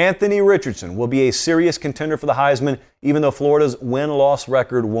 Anthony Richardson will be a serious contender for the Heisman, even though Florida's win-loss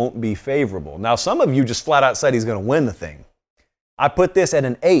record won't be favorable. Now, some of you just flat out said he's going to win the thing. I put this at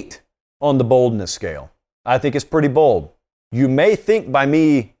an 8 on the boldness scale. I think it's pretty bold. You may think by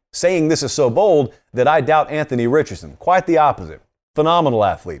me saying this is so bold that I doubt Anthony Richardson. Quite the opposite. Phenomenal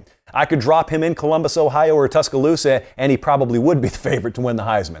athlete. I could drop him in Columbus, Ohio or Tuscaloosa, and he probably would be the favorite to win the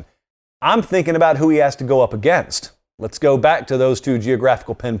Heisman. I'm thinking about who he has to go up against. Let's go back to those 2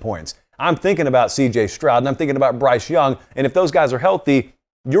 geographical pinpoints. I'm thinking about C.J. Stroud, and I'm thinking about Bryce Young, and if those guys are healthy,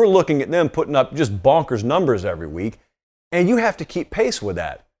 you're looking at them putting up just bonkers numbers every week, and you have to keep pace with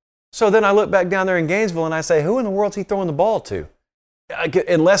that. So then I look back down there in Gainesville, and I say, who in the world's he throwing the ball to?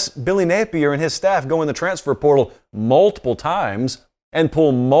 Unless Billy Napier and his staff go in the transfer portal multiple times and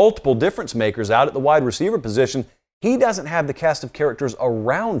pull multiple difference makers out at the wide receiver position, he doesn't have the cast of characters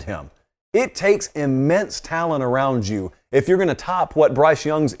around him. It takes immense talent around you if you're going to top what Bryce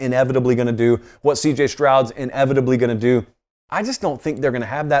Young's inevitably going to do, what C.J. Stroud's inevitably going to do. I just don't think they're going to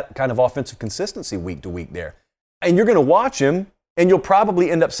have that kind of offensive consistency week to week there. And you're going to watch him, and you'll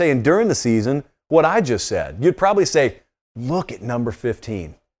probably end up saying during the season what I just said. You'd probably say, look at number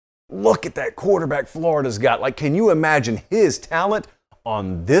 15. Look at that quarterback Florida's got. Like, can you imagine his talent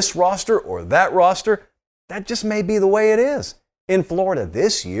on this roster or that roster? That just may be the way it is in Florida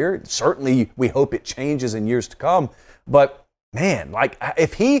this year. Certainly, we hope it changes in years to come. But man, like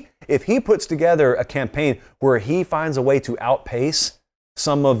if he puts together a campaign where he finds a way to outpace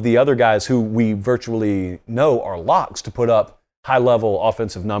some of the other guys who we virtually know are locks to put up high-level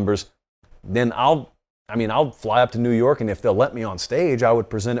offensive numbers, then I'll fly up to New York, and if they'll let me on stage, I would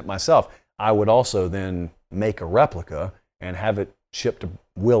present it myself. I would also then make a replica and have it shipped to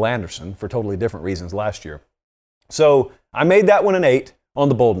Will Anderson for totally different reasons last year. So I made that one an 8 on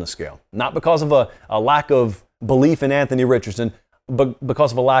the boldness scale, not because of a lack of belief in Anthony Richardson, but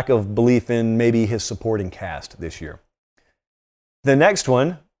because of a lack of belief in maybe his supporting cast this year. The next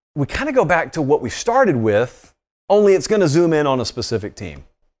one, we kind of go back to what we started with, only it's going to zoom in on a specific team.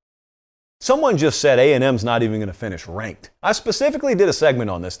 Someone just said A&M's not even going to finish ranked. I specifically did a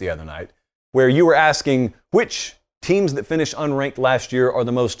segment on this the other night where you were asking which teams that finished unranked last year are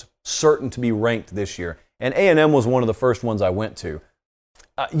the most certain to be ranked this year. And A&M was one of the first ones I went to.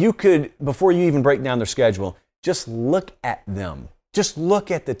 You could, before you even break down their schedule, just look at them. Just look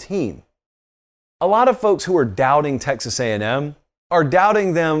at the team. A lot of folks who are doubting Texas A&M are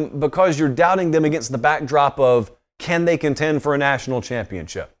doubting them because you're doubting them against the backdrop of, can they contend for a national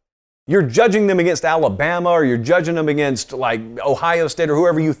championship? You're judging them against Alabama, or you're judging them against like Ohio State or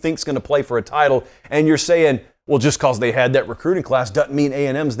whoever you think's going to play for a title, and you're saying, well, just because they had that recruiting class doesn't mean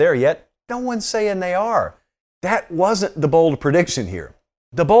A&M's there yet. No one's saying they are. That wasn't the bold prediction here.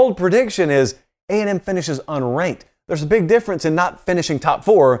 The bold prediction is A&M finishes unranked. There's a big difference in not finishing top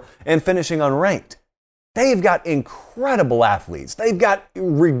 4 and finishing unranked. They've got incredible athletes. They've got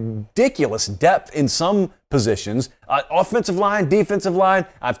ridiculous depth in some positions. Offensive line, defensive line.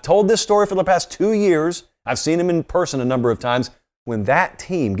 I've told this story for the past 2 years. I've seen them in person a number of times. When that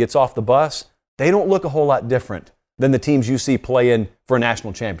team gets off the bus, they don't look a whole lot different than the teams you see playing for a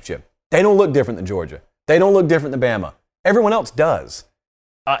national championship. They don't look different than Georgia. They don't look different than Bama. Everyone else does.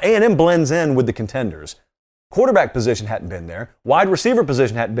 A&M blends in with the contenders. Quarterback position hadn't been there. Wide receiver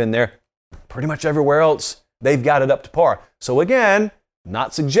position hadn't been there. Pretty much everywhere else, they've got it up to par. So again,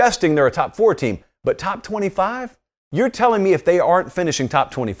 not suggesting they're a top 4 team, but top 25? You're telling me if they aren't finishing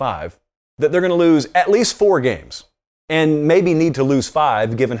top 25, that they're going to lose at least 4 games and maybe need to lose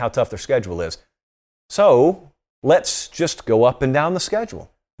 5 given how tough their schedule is. So let's just go up and down the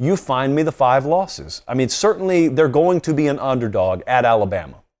schedule. You find me the 5 losses. I mean, certainly they're going to be an underdog at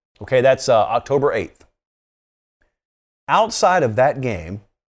Alabama. Okay, that's October 8th. Outside of that game,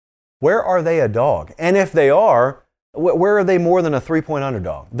 where are they a dog? And if they are, where are they more than a 3-point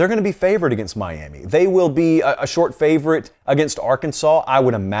underdog? They're going to be favored against Miami. They will be a short favorite against Arkansas, I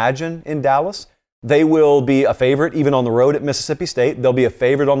would imagine, in Dallas. They will be a favorite even on the road at Mississippi State. They'll be a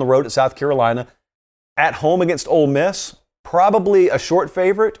favorite on the road at South Carolina. At home against Ole Miss, probably a short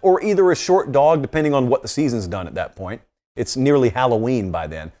favorite or either a short dog, depending on what the season's done at that point. It's nearly Halloween by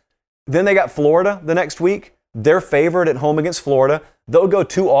then. Then they got Florida the next week. They're favored at home against Florida. They'll go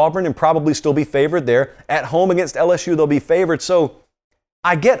to Auburn and probably still be favored there. At home against LSU, they'll be favored. So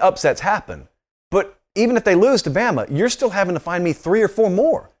I get upsets happen. But even if they lose to Bama, you're still having to find me 3 or 4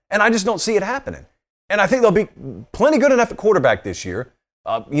 more. And I just don't see it happening. And I think they'll be plenty good enough at quarterback this year.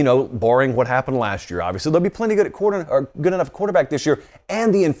 Barring what happened last year, obviously. They'll be plenty good good enough at quarterback this year.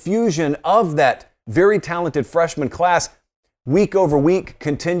 And the infusion of that very talented freshman class week over week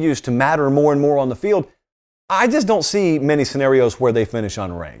continues to matter more and more on the field. I just don't see many scenarios where they finish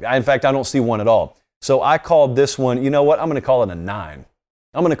unranked. In fact, I don't see one at all. So I called this one, you know what? I'm going to call it a 9.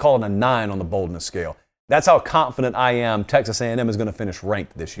 I'm going to call it a 9 on the boldness scale. That's how confident I am Texas A&M is going to finish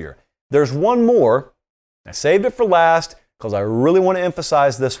ranked this year. There's one more. I saved it for last because I really want to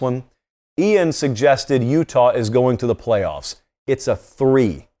emphasize this one. Ian suggested Utah is going to the playoffs. It's a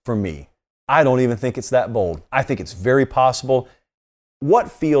 3 for me. I don't even think it's that bold. I think it's very possible.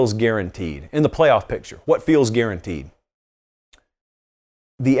 What feels guaranteed in the playoff picture? What feels guaranteed?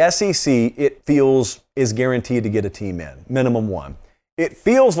 The SEC, it feels, is guaranteed to get a team in, minimum 1. It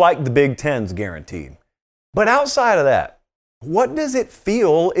feels like the Big Ten's guaranteed. But outside of that, what does it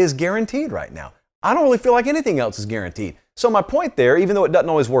feel is guaranteed right now? I don't really feel like anything else is guaranteed. So my point there, even though it doesn't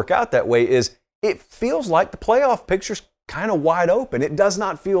always work out that way, is it feels like the playoff picture's kind of wide open. It does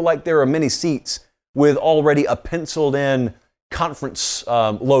not feel like there are many seats with already a penciled-in conference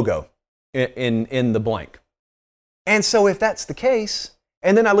logo in the blank. And so if that's the case,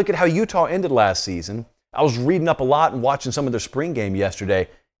 and then I look at how Utah ended last season, I was reading up a lot and watching some of their spring game yesterday.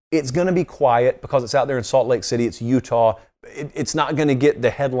 It's going to be quiet because it's out there in Salt Lake City. It's Utah. It's not going to get the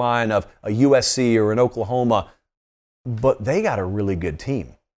headline of a USC or an Oklahoma, but they got a really good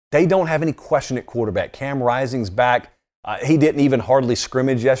team. They don't have any question at quarterback. Cam Rising's back. He didn't even hardly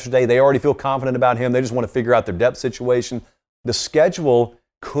scrimmage yesterday. They already feel confident about him. They just want to figure out their depth situation. The schedule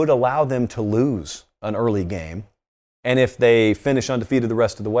could allow them to lose an early game. And if they finish undefeated the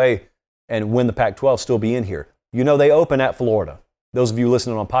rest of the way and win the Pac-12, still be in here. You know they open at Florida. Those of you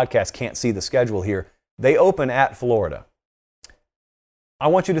listening on podcasts can't see the schedule here. They open at Florida. I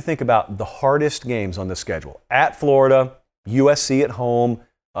want you to think about the hardest games on the schedule. At Florida, USC at home,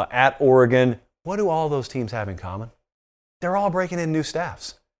 at Oregon. What do all those teams have in common? They're all breaking in new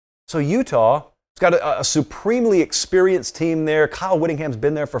staffs. So Utah has got a supremely experienced team there. Kyle Whittingham's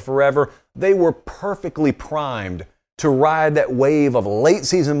been there for forever. They were perfectly primed to ride that wave of late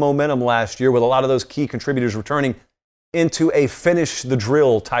season momentum last year with a lot of those key contributors returning into a finish the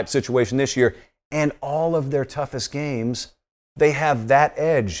drill type situation this year. And all of their toughest games, they have that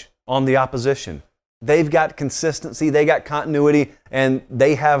edge on the opposition. They've got consistency, they got continuity, and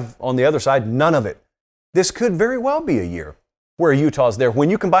they have, on the other side, none of it. This could very well be a year where Utah's there. When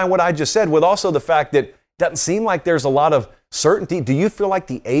you combine what I just said with also the fact that it doesn't seem like there's a lot of certainty, do you feel like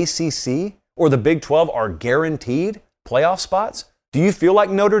the ACC or the Big 12 are guaranteed playoff spots? Do you feel like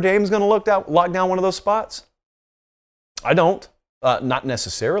Notre Dame's going to lock down one of those spots? I don't. Not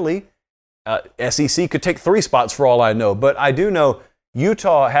necessarily. SEC could take 3 spots for all I know, but I do know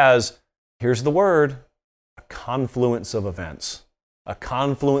Utah has, here's the word, a confluence of events, a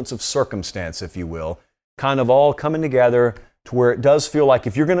confluence of circumstance, if you will, kind of all coming together to where it does feel like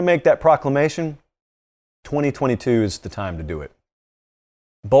if you're going to make that proclamation, 2022 is the time to do it.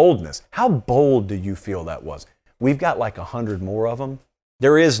 Boldness. How bold do you feel that was? We've got like 100 more of them.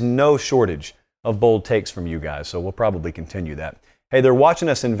 There is no shortage of bold takes from you guys, so we'll probably continue that. Hey, they're watching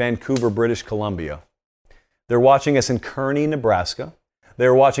us in Vancouver, British Columbia. They're watching us in Kearney, Nebraska.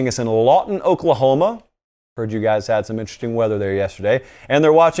 They're watching us in Lawton, Oklahoma. Heard you guys had some interesting weather there yesterday. And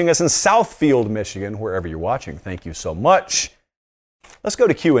they're watching us in Southfield, Michigan, wherever you're watching. Thank you so much. Let's go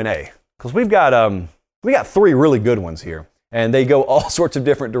to Q&A, because we got 3 really good ones here, and they go all sorts of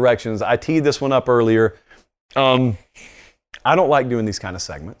different directions. I teed this one up earlier. I don't like doing these kind of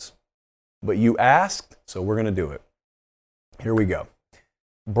segments, but you asked, so we're going to do it. Here we go.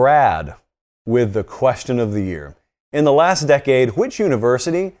 Brad with the question of the year. In the last decade, which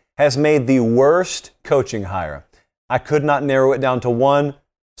university has made the worst coaching hire? I could not narrow it down to 1,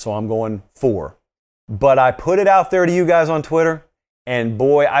 so I'm going 4. But I put it out there to you guys on Twitter, and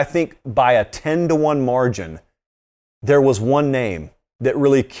boy, I think by a 10-1 margin, there was one name that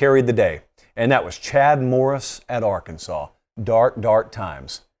really carried the day, and that was Chad Morris at Arkansas. Dark, dark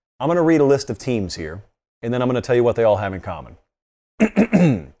times. I'm going to read a list of teams here, and then I'm going to tell you what they all have in common.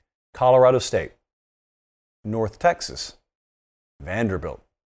 Colorado State, North Texas, Vanderbilt,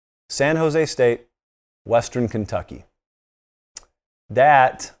 San Jose State, Western Kentucky.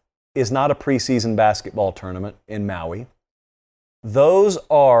 That is not a preseason basketball tournament in Maui. Those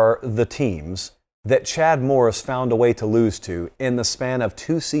are the teams that Chad Morris found a way to lose to in the span of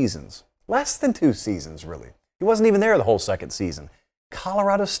 2 seasons. Less than 2 seasons, really. He wasn't even there the whole second season.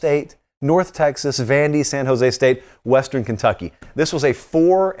 Colorado State, North Texas, Vandy, San Jose State, Western Kentucky. This was a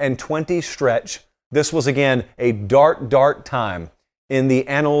 4-20 stretch. This was, again, a dark, dark time in the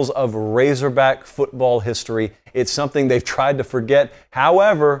annals of Razorback football history. It's something they've tried to forget.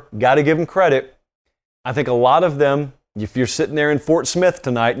 However, got to give them credit. I think a lot of them, if you're sitting there in Fort Smith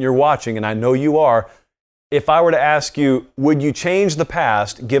tonight and you're watching, and I know you are, if I were to ask you, would you change the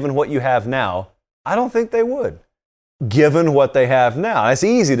past given what you have now? I don't think they would, given what they have now. It's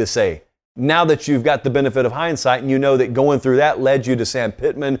easy to say, now that you've got the benefit of hindsight and you know that going through that led you to Sam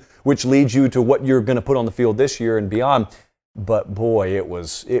Pittman, which leads you to what you're going to put on the field this year and beyond. But boy, it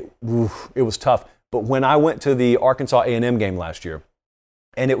was tough. But when I went to the Arkansas A&M game last year,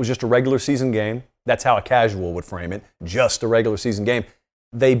 and it was just a regular season game, that's how a casual would frame it, just a regular season game,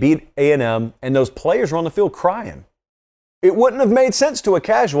 they beat A&M, and those players were on the field crying. It wouldn't have made sense to a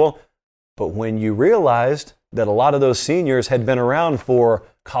casual, but when you realized that a lot of those seniors had been around for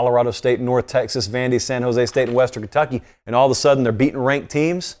Colorado State, North Texas, Vandy, San Jose State, and Western Kentucky, and all of a sudden they're beating ranked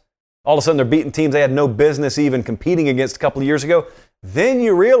teams, all of a sudden they're beating teams they had no business even competing against a couple of years ago, then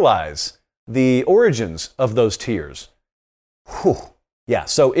you realize the origins of those tiers. Whew. Yeah,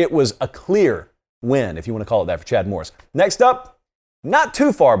 so it was a clear win, if you want to call it that, for Chad Morris. Next up, not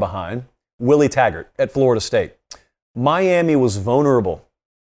too far behind, Willie Taggart at Florida State. Miami was vulnerable.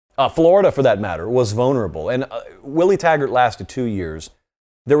 Florida, for that matter, was vulnerable. And Willie Taggart lasted 2 years.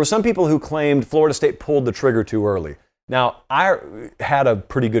 There were some people who claimed Florida State pulled the trigger too early. Now, I had a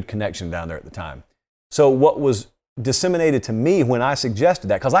pretty good connection down there at the time. So what was disseminated to me when I suggested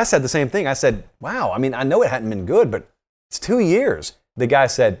that, because I said the same thing. I said, wow, I mean, I know it hadn't been good, but it's 2 years. The guy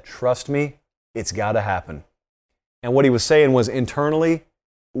said, trust me, it's got to happen. And what he was saying was internally,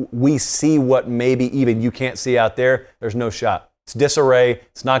 we see what maybe even you can't see out there. There's no shot. It's disarray.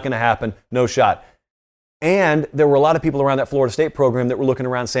 It's not going to happen. No shot. And there were a lot of people around that Florida State program that were looking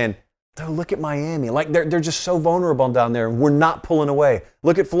around saying, oh, look at Miami. Like they're just so vulnerable down there and we're not pulling away.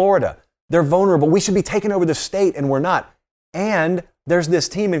 Look at Florida. They're vulnerable. We should be taking over the state and we're not. And there's this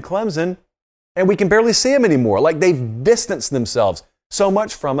team in Clemson and we can barely see them anymore. Like they've distanced themselves so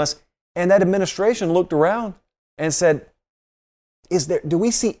much from us. And that administration looked around and said, do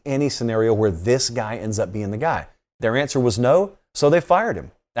we see any scenario where this guy ends up being the guy? Their answer was no, so they fired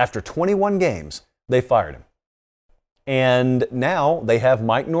him. After 21 games, they fired him. And now they have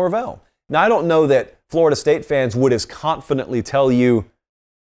Mike Norvell. Now, I don't know that Florida State fans would as confidently tell you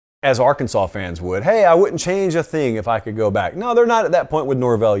as Arkansas fans would, hey, I wouldn't change a thing if I could go back. No, they're not at that point with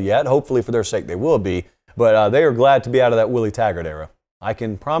Norvell yet. Hopefully, for their sake, they will be. But they are glad to be out of that Willie Taggart era. I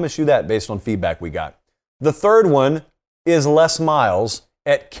can promise you that based on feedback we got. The third one is Les Miles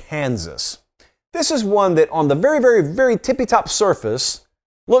at Kansas. This is one that on the very, very, very tippy-top surface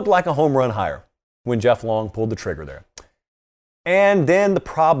looked like a home run hire when Jeff Long pulled the trigger there. And then the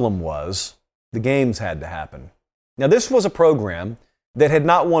problem was the games had to happen. Now, this was a program that had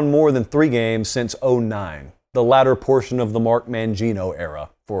not won more than 3 games since 2009, the latter portion of the Mark Mangino era,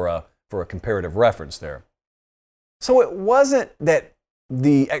 for a comparative reference there. So it wasn't that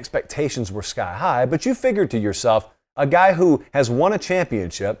the expectations were sky high, but you figured to yourself, a guy who has won a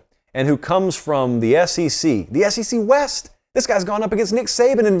championship and who comes from the SEC West. This guy's gone up against Nick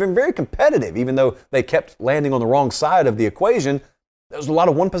Saban and been very competitive, even though they kept landing on the wrong side of the equation. There was a lot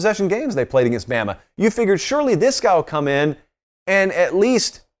of one-possession games they played against Bama. You figured surely this guy will come in and at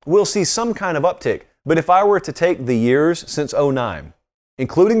least we'll see some kind of uptick. But if I were to take the years since 2009,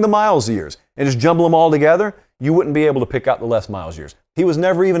 including the Miles years, and just jumble them all together, you wouldn't be able to pick out the Les Miles years. He was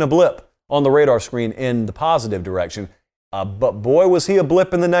never even a blip on the radar screen in the positive direction. But boy, was he a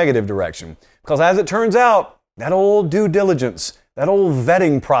blip in the negative direction. Because as it turns out, that old due diligence, that old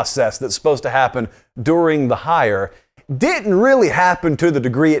vetting process that's supposed to happen during the hire didn't really happen to the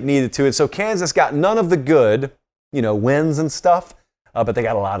degree it needed to. And so Kansas got none of the good, wins and stuff, but they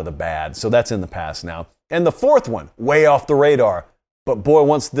got a lot of the bad. So that's in the past now. And the fourth one, way off the radar. But boy,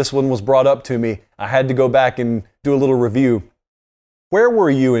 once this one was brought up to me, I had to go back and do a little review. Where were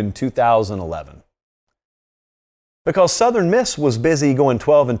you in 2011? Because Southern Miss was busy going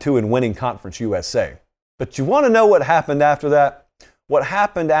 12-2 and winning Conference USA. But you want to know what happened after that? What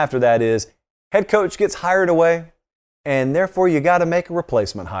happened after that is head coach gets hired away, and therefore you got to make a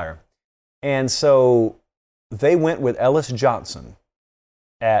replacement hire. And so they went with Ellis Johnson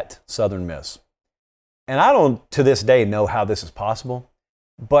at Southern Miss. And I don't, to this day, know how this is possible,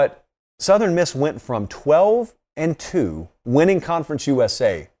 but Southern Miss went from 12-2, winning Conference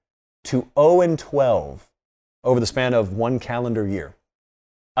USA, to 0-12 over the span of one calendar year.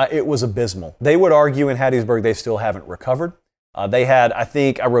 It was abysmal. They would argue in Hattiesburg they still haven't recovered. They had, I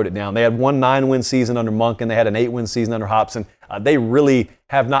think, I wrote it down, they had one 9-win season under Monk and they had an 8-win season under Hobson. They really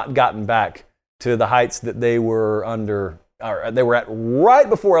have not gotten back to the heights that they were under, or they were at right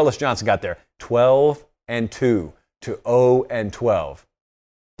before Ellis Johnson got there. 12-2 to 0-12.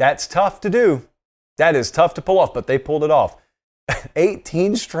 That's tough to do. That is tough to pull off, but they pulled it off.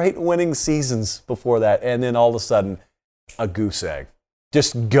 18 straight winning seasons before that, and then all of a sudden, a goose egg.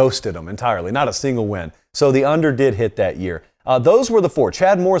 Just ghosted them entirely, not a single win. So the under did hit that year. Those were the four: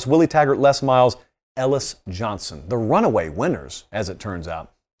 Chad Morris, Willie Taggart, Les Miles, Ellis Johnson. The runaway winners, as it turns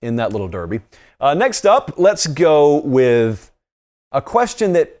out, in that little derby. Next up, let's go with a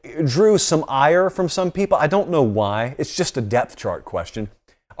question that drew some ire from some people. I don't know why. It's just a depth chart question.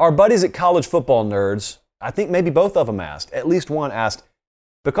 Our buddies at College Football Nerds, I think maybe both of them asked, at least one asked,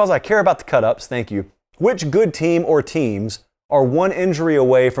 because I care about the cut-ups, thank you, which good team or teams are one injury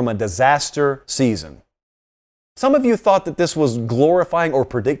away from a disaster season? Some of you thought that this was glorifying or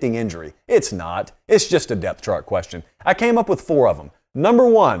predicting injury. It's not. It's just a depth chart question. I came up with 4 of them. Number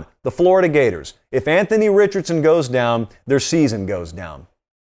 1, the Florida Gators. If Anthony Richardson goes down, their season goes down.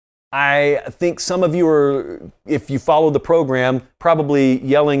 I think some of you are, if you follow the program, probably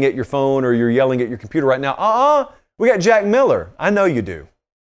yelling at your phone or you're yelling at your computer right now. We got Jack Miller. I know you do.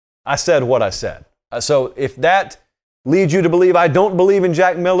 I said what I said. So if that leads you to believe I don't believe in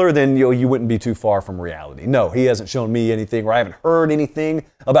Jack Miller, then you wouldn't be too far from reality. No, he hasn't shown me anything, or I haven't heard anything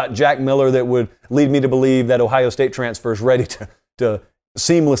about Jack Miller that would lead me to believe that Ohio State transfer is ready to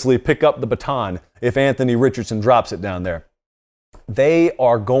seamlessly pick up the baton if Anthony Richardson drops it down there. They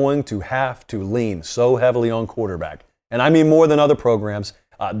are going to have to lean so heavily on quarterback. And I mean more than other programs.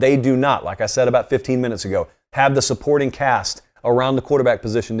 They do not, like I said about 15 minutes ago, have the supporting cast around the quarterback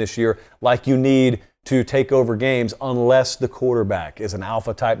position this year like you need to take over games unless the quarterback is an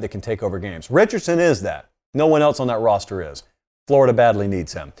alpha type that can take over games. Richardson is that. No one else on that roster is. Florida badly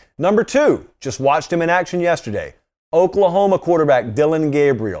needs him. Number 2, just watched him in action yesterday. Oklahoma quarterback Dillon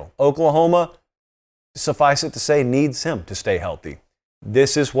Gabriel. Oklahoma, suffice it to say, needs him to stay healthy.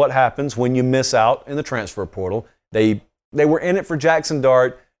 This is what happens when you miss out in the transfer portal. They were in it for Jackson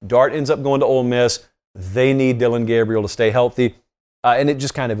Dart. Dart ends up going to Ole Miss. They need Dillon Gabriel to stay healthy. And it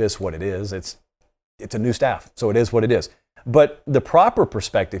just kind of is what it is. It's a new staff, so it is what it is. But the proper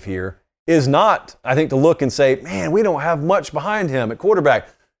perspective here is not, I think, to look and say, man, we don't have much behind him at quarterback.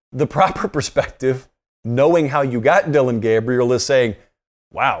 The proper perspective, knowing how you got Dillon Gabriel, is saying,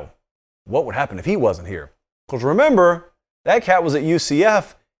 wow, what would happen if he wasn't here? Because remember, that cat was at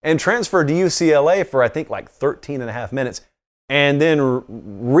UCF and transferred to UCLA for, I think, like 13 and a half minutes, and then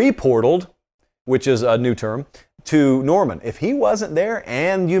reportaled, which is a new term, to Norman. If he wasn't there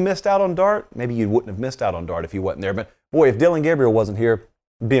and you missed out on Dart, maybe you wouldn't have missed out on Dart if he wasn't there. But boy, if Dillon Gabriel wasn't here,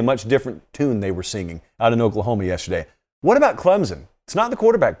 it'd be a much different tune they were singing out in Oklahoma yesterday. What about Clemson? It's not the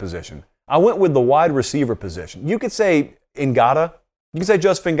quarterback position. I went with the wide receiver position. You could say Ngata. You could say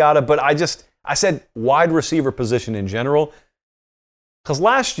Joseph Ngata, but I said wide receiver position in general. Because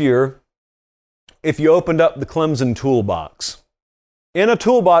last year, if you opened up the Clemson toolbox, in a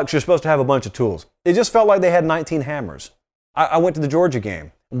toolbox, you're supposed to have a bunch of tools. It just felt like they had 19 hammers. I went to the Georgia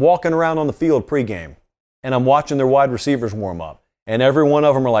game, walking around on the field pregame, and I'm watching their wide receivers warm up. And every one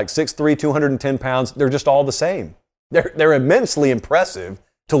of them are like 6'3", 210 pounds. They're just all the same. They're immensely impressive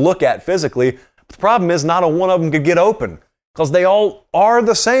to look at physically. The problem is not a one of them could get open because they all are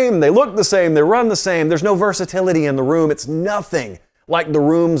the same. They look the same. They run the same. There's no versatility in the room. It's nothing like the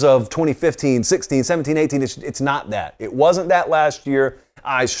rooms of 2015, 16, 17, 18. It's not that. It wasn't that last year.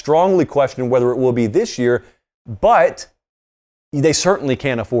 I strongly question whether it will be this year, but they certainly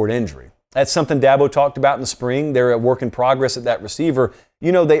can't afford injury. That's something Dabo talked about in the spring. They're a work in progress at that receiver.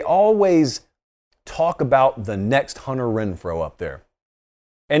 You know, they always talk about the next Hunter Renfrow up there.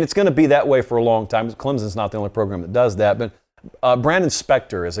 And it's going to be that way for a long time. Clemson's not the only program that does that. But Brandon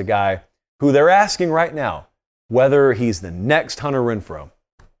Spector is a guy who they're asking right now whether he's the next Hunter Renfrow.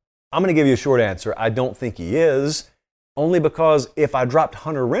 I'm going to give you a short answer. I don't think he is, only because if I dropped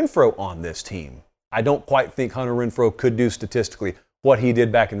Hunter Renfrow on this team, I don't quite think Hunter Renfrow could do statistically what he did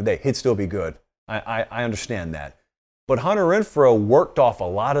back in the day. He'd still be good. I understand that. But Hunter Renfrow worked off a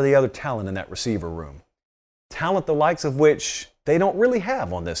lot of the other talent in that receiver room. Talent the likes of which they don't really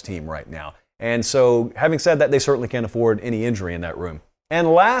have on this team right now. And so, having said that, they certainly can't afford any injury in that room.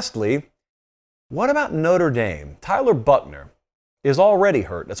 And lastly, what about Notre Dame? Tyler Buchner is already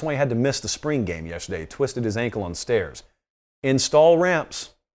hurt. That's why he had to miss the spring game yesterday. He twisted his ankle on stairs. Install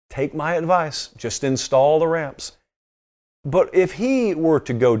ramps. Take my advice. Just install the ramps. But if he were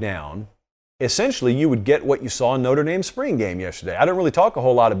to go down, essentially you would get what you saw in Notre Dame's spring game yesterday. I didn't really talk a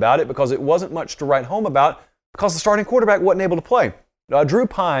whole lot about it because it wasn't much to write home about because the starting quarterback wasn't able to play. Drew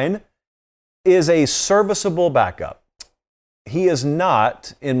Pine is a serviceable backup. He is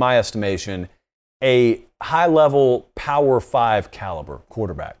not, in my estimation, a high-level Power 5 caliber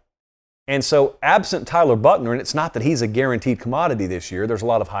quarterback. And so absent Tyler Buchner, and it's not that he's a guaranteed commodity this year, there's a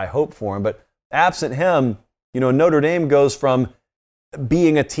lot of high hope for him, but absent him, you know, Notre Dame goes from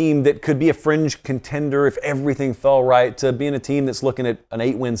being a team that could be a fringe contender if everything fell right to being a team that's looking at an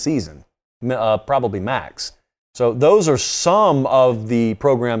 8-win season, probably max. So those are some of the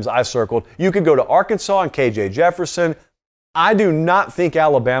programs I circled. You could go to Arkansas and KJ Jefferson. I do not think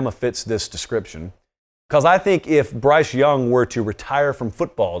Alabama fits this description because I think if Bryce Young were to retire from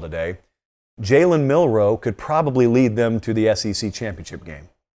football today, Jalen Milroe could probably lead them to the SEC championship game.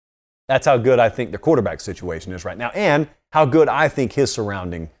 That's how good I think their quarterback situation is right now, and how good I think his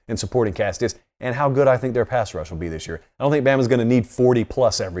surrounding and supporting cast is, and how good I think their pass rush will be this year. I don't think Bama's going to need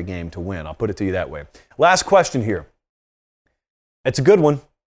 40-plus every game to win. I'll put it to you that way. Last question here. It's a good one.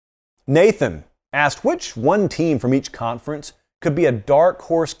 Nathan asked which one team from each conference could be a dark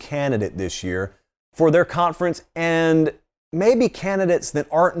horse candidate this year for their conference, and maybe candidates that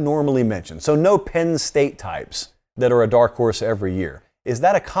aren't normally mentioned. So no Penn State types that are a dark horse every year. Is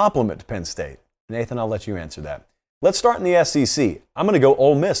that a compliment to Penn State? Nathan, I'll let you answer that. Let's start in the SEC. I'm going to go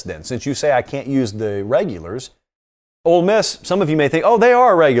Ole Miss then, since you say I can't use the regulars. Ole Miss, some of you may think, oh, they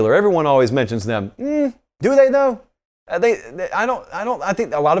are a regular. Everyone always mentions them. Do they though? I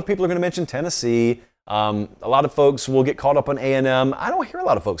think a lot of people are going to mention Tennessee. A lot of folks will get caught up on A&M. I don't hear a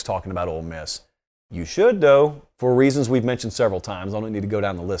lot of folks talking about Ole Miss. You should, though, for reasons we've mentioned several times. I don't need to go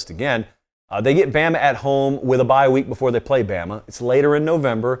down the list again. They get Bama at home with a bye week before they play Bama. It's later in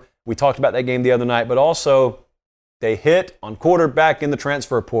November. We talked about that game the other night, but also they hit on quarterback in the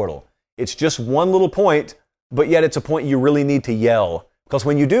transfer portal. It's just one little point, but yet it's a point you really need to yell. Because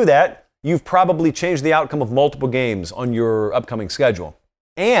when you do that, you've probably changed the outcome of multiple games on your upcoming schedule.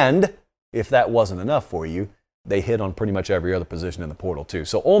 And if that wasn't enough for you, they hit on pretty much every other position in the portal too.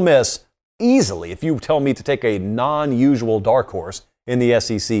 So Ole Miss, easily, if you tell me to take a non-usual dark horse in the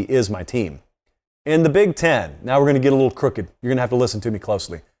SEC, is my team. In the Big Ten, now we're going to get a little crooked. You're going to have to listen to me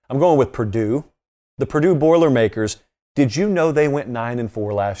closely. I'm going with Purdue. The Purdue Boilermakers, did you know they went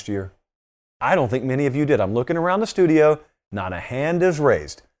 9-4 last year? I don't think many of you did. I'm looking around the studio, not a hand is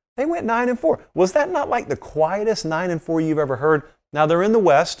raised. They went 9-4. Was that not like the quietest 9-4 you've ever heard? Now they're in the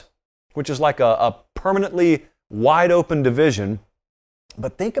West, which is like a permanently wide open division.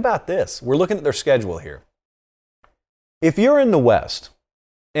 But think about this. We're looking at their schedule here. If you're in the West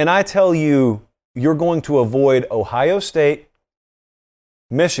and I tell you you're going to avoid Ohio State,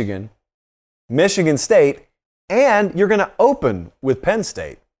 Michigan, Michigan State, and you're going to open with Penn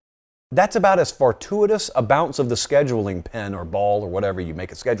State, that's about as fortuitous a bounce of the scheduling pen or ball or whatever you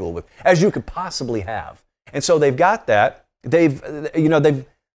make a schedule with as you could possibly have. And so they've got that. They've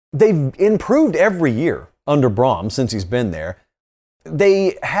improved every year under Braum since he's been there.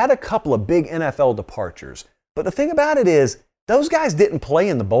 They had a couple of big NFL departures. But the thing about it is, those guys didn't play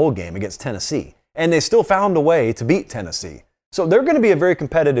in the bowl game against Tennessee, and they still found a way to beat Tennessee. So they're going to be a very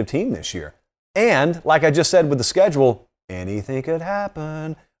competitive team this year. And like I just said with the schedule, anything could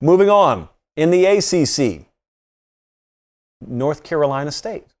happen. Moving on, in the ACC, North Carolina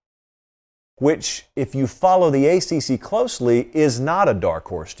State, which, if you follow the ACC closely, is not a dark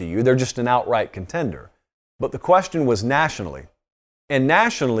horse to you. They're just an outright contender. But the question was nationally. And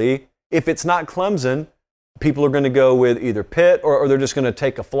nationally, if it's not Clemson, people are going to go with either Pitt or they're just going to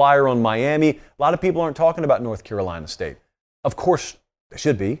take a flyer on Miami. A lot of people aren't talking about North Carolina State. Of course, they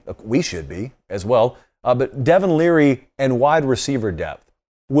should be. We should be as well. But Devin Leary and wide receiver depth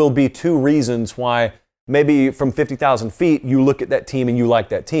will be two reasons why maybe from 50,000 feet you look at that team and you like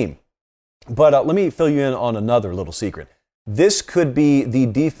that team. But let me fill you in on another little secret. This could be the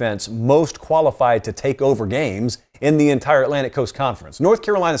defense most qualified to take over games in the entire Atlantic Coast Conference. North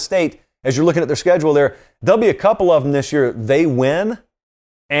Carolina State, as you're looking at their schedule there, there'll be a couple of them this year. They win,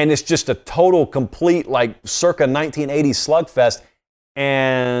 and it's just a total, complete, like circa 1980s slugfest.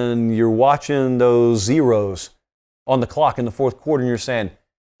 And you're watching those zeros on the clock in the fourth quarter, and you're saying,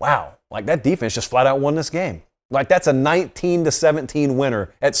 wow, like that defense just flat out won this game. Like that's a 19-17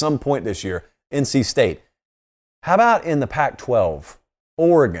 winner at some point this year, NC State. How about in the Pac-12,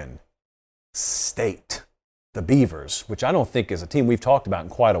 Oregon State, the Beavers, which I don't think is a team we've talked about in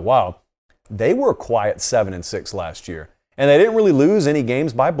quite a while. They were a quiet 7-6 last year, and they didn't really lose any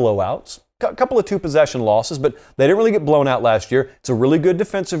games by blowouts. A couple of two-possession losses, but they didn't really get blown out last year. It's a really good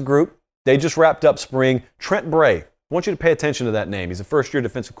defensive group. They just wrapped up spring. Trent Bray, I want you to pay attention to that name. He's a first-year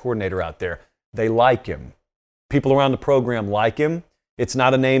defensive coordinator out there. They like him. People around the program like him. It's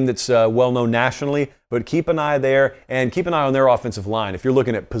not a name that's well-known nationally, but keep an eye there and keep an eye on their offensive line. If you're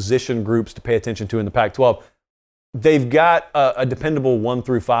looking at position groups to pay attention to in the Pac-12, they've got a dependable 1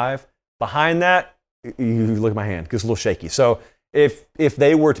 through 5. Behind that, you look at my hand, it gets a little shaky. So if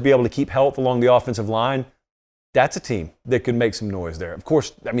they were to be able to keep health along the offensive line, that's a team that could make some noise there. Of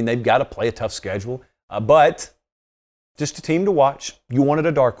course, I mean, they've got to play a tough schedule, but just a team to watch. You wanted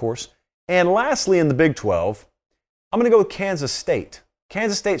a dark horse. And lastly, in the Big 12, I'm going to go with Kansas State.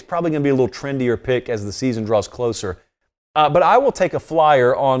 Kansas State's probably going to be a little trendier pick as the season draws closer. But I will take a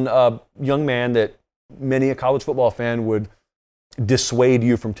flyer on a young man that many a college football fan would dissuade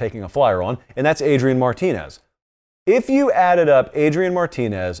you from taking a flyer on, and that's Adrian Martinez. If you added up Adrian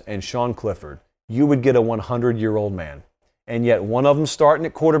Martinez and Sean Clifford, you would get a 100-year-old man. And yet one of them starting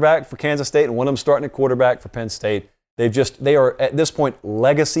at quarterback for Kansas State and one of them starting at quarterback for Penn State. They are, at this point,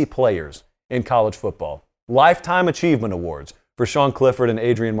 legacy players in college football. Lifetime Achievement Awards for Sean Clifford and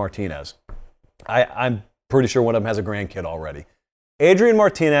Adrian Martinez. I'm pretty sure one of them has a grandkid already. Adrian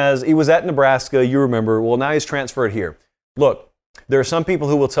Martinez, he was at Nebraska, you remember. Well, now he's transferred here. Look, there are some people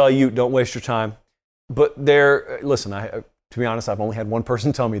who will tell you, don't waste your time. But listen, to be honest, I've only had one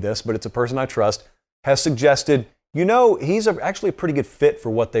person tell me this, but it's a person I trust, has suggested, he's actually a pretty good fit for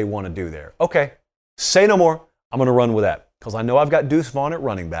what they want to do there. Okay, say no more. I'm going to run with that because I know I've got Deuce Vaughn at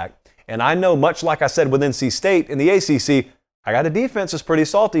running back. And I know, much like I said with NC State in the ACC, I got a defense that's pretty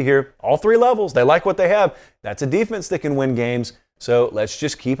salty here. All three levels, they like what they have. That's a defense that can win games. So let's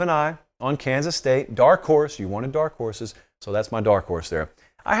just keep an eye on Kansas State. Dark horse, you wanted dark horses, so that's my dark horse there.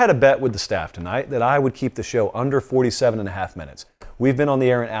 I had a bet with the staff tonight that I would keep the show under 47.5 minutes. We've been on the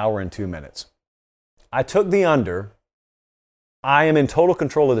air an hour and 2 minutes. I took the under. I am in total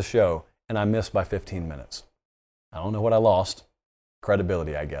control of the show, and I missed by 15 minutes. I don't know what I lost.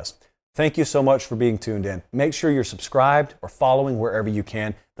 Credibility, I guess. Thank you so much for being tuned in. Make sure you're subscribed or following wherever you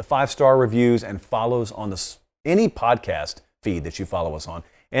can. The 5-star reviews and follows on any podcast feed that you follow us on,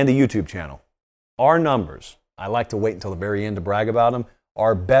 and the YouTube channel. Our numbers, I like to wait until the very end to brag about them,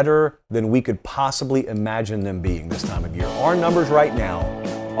 are better than we could possibly imagine them being this time of year. Our numbers right now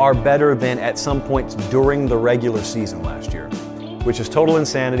are better than at some points during the regular season last year, which is total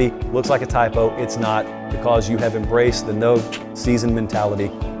insanity. Looks like a typo. It's not, because you have embraced the no season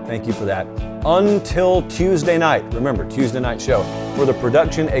mentality. Thank you for that. Until Tuesday night, remember, Tuesday night show. For the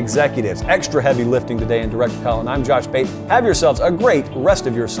production executives, extra heavy lifting today, and Director Colin, I'm Josh Pate. Have yourselves a great rest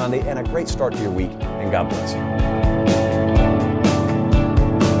of your Sunday and a great start to your week, and God bless you.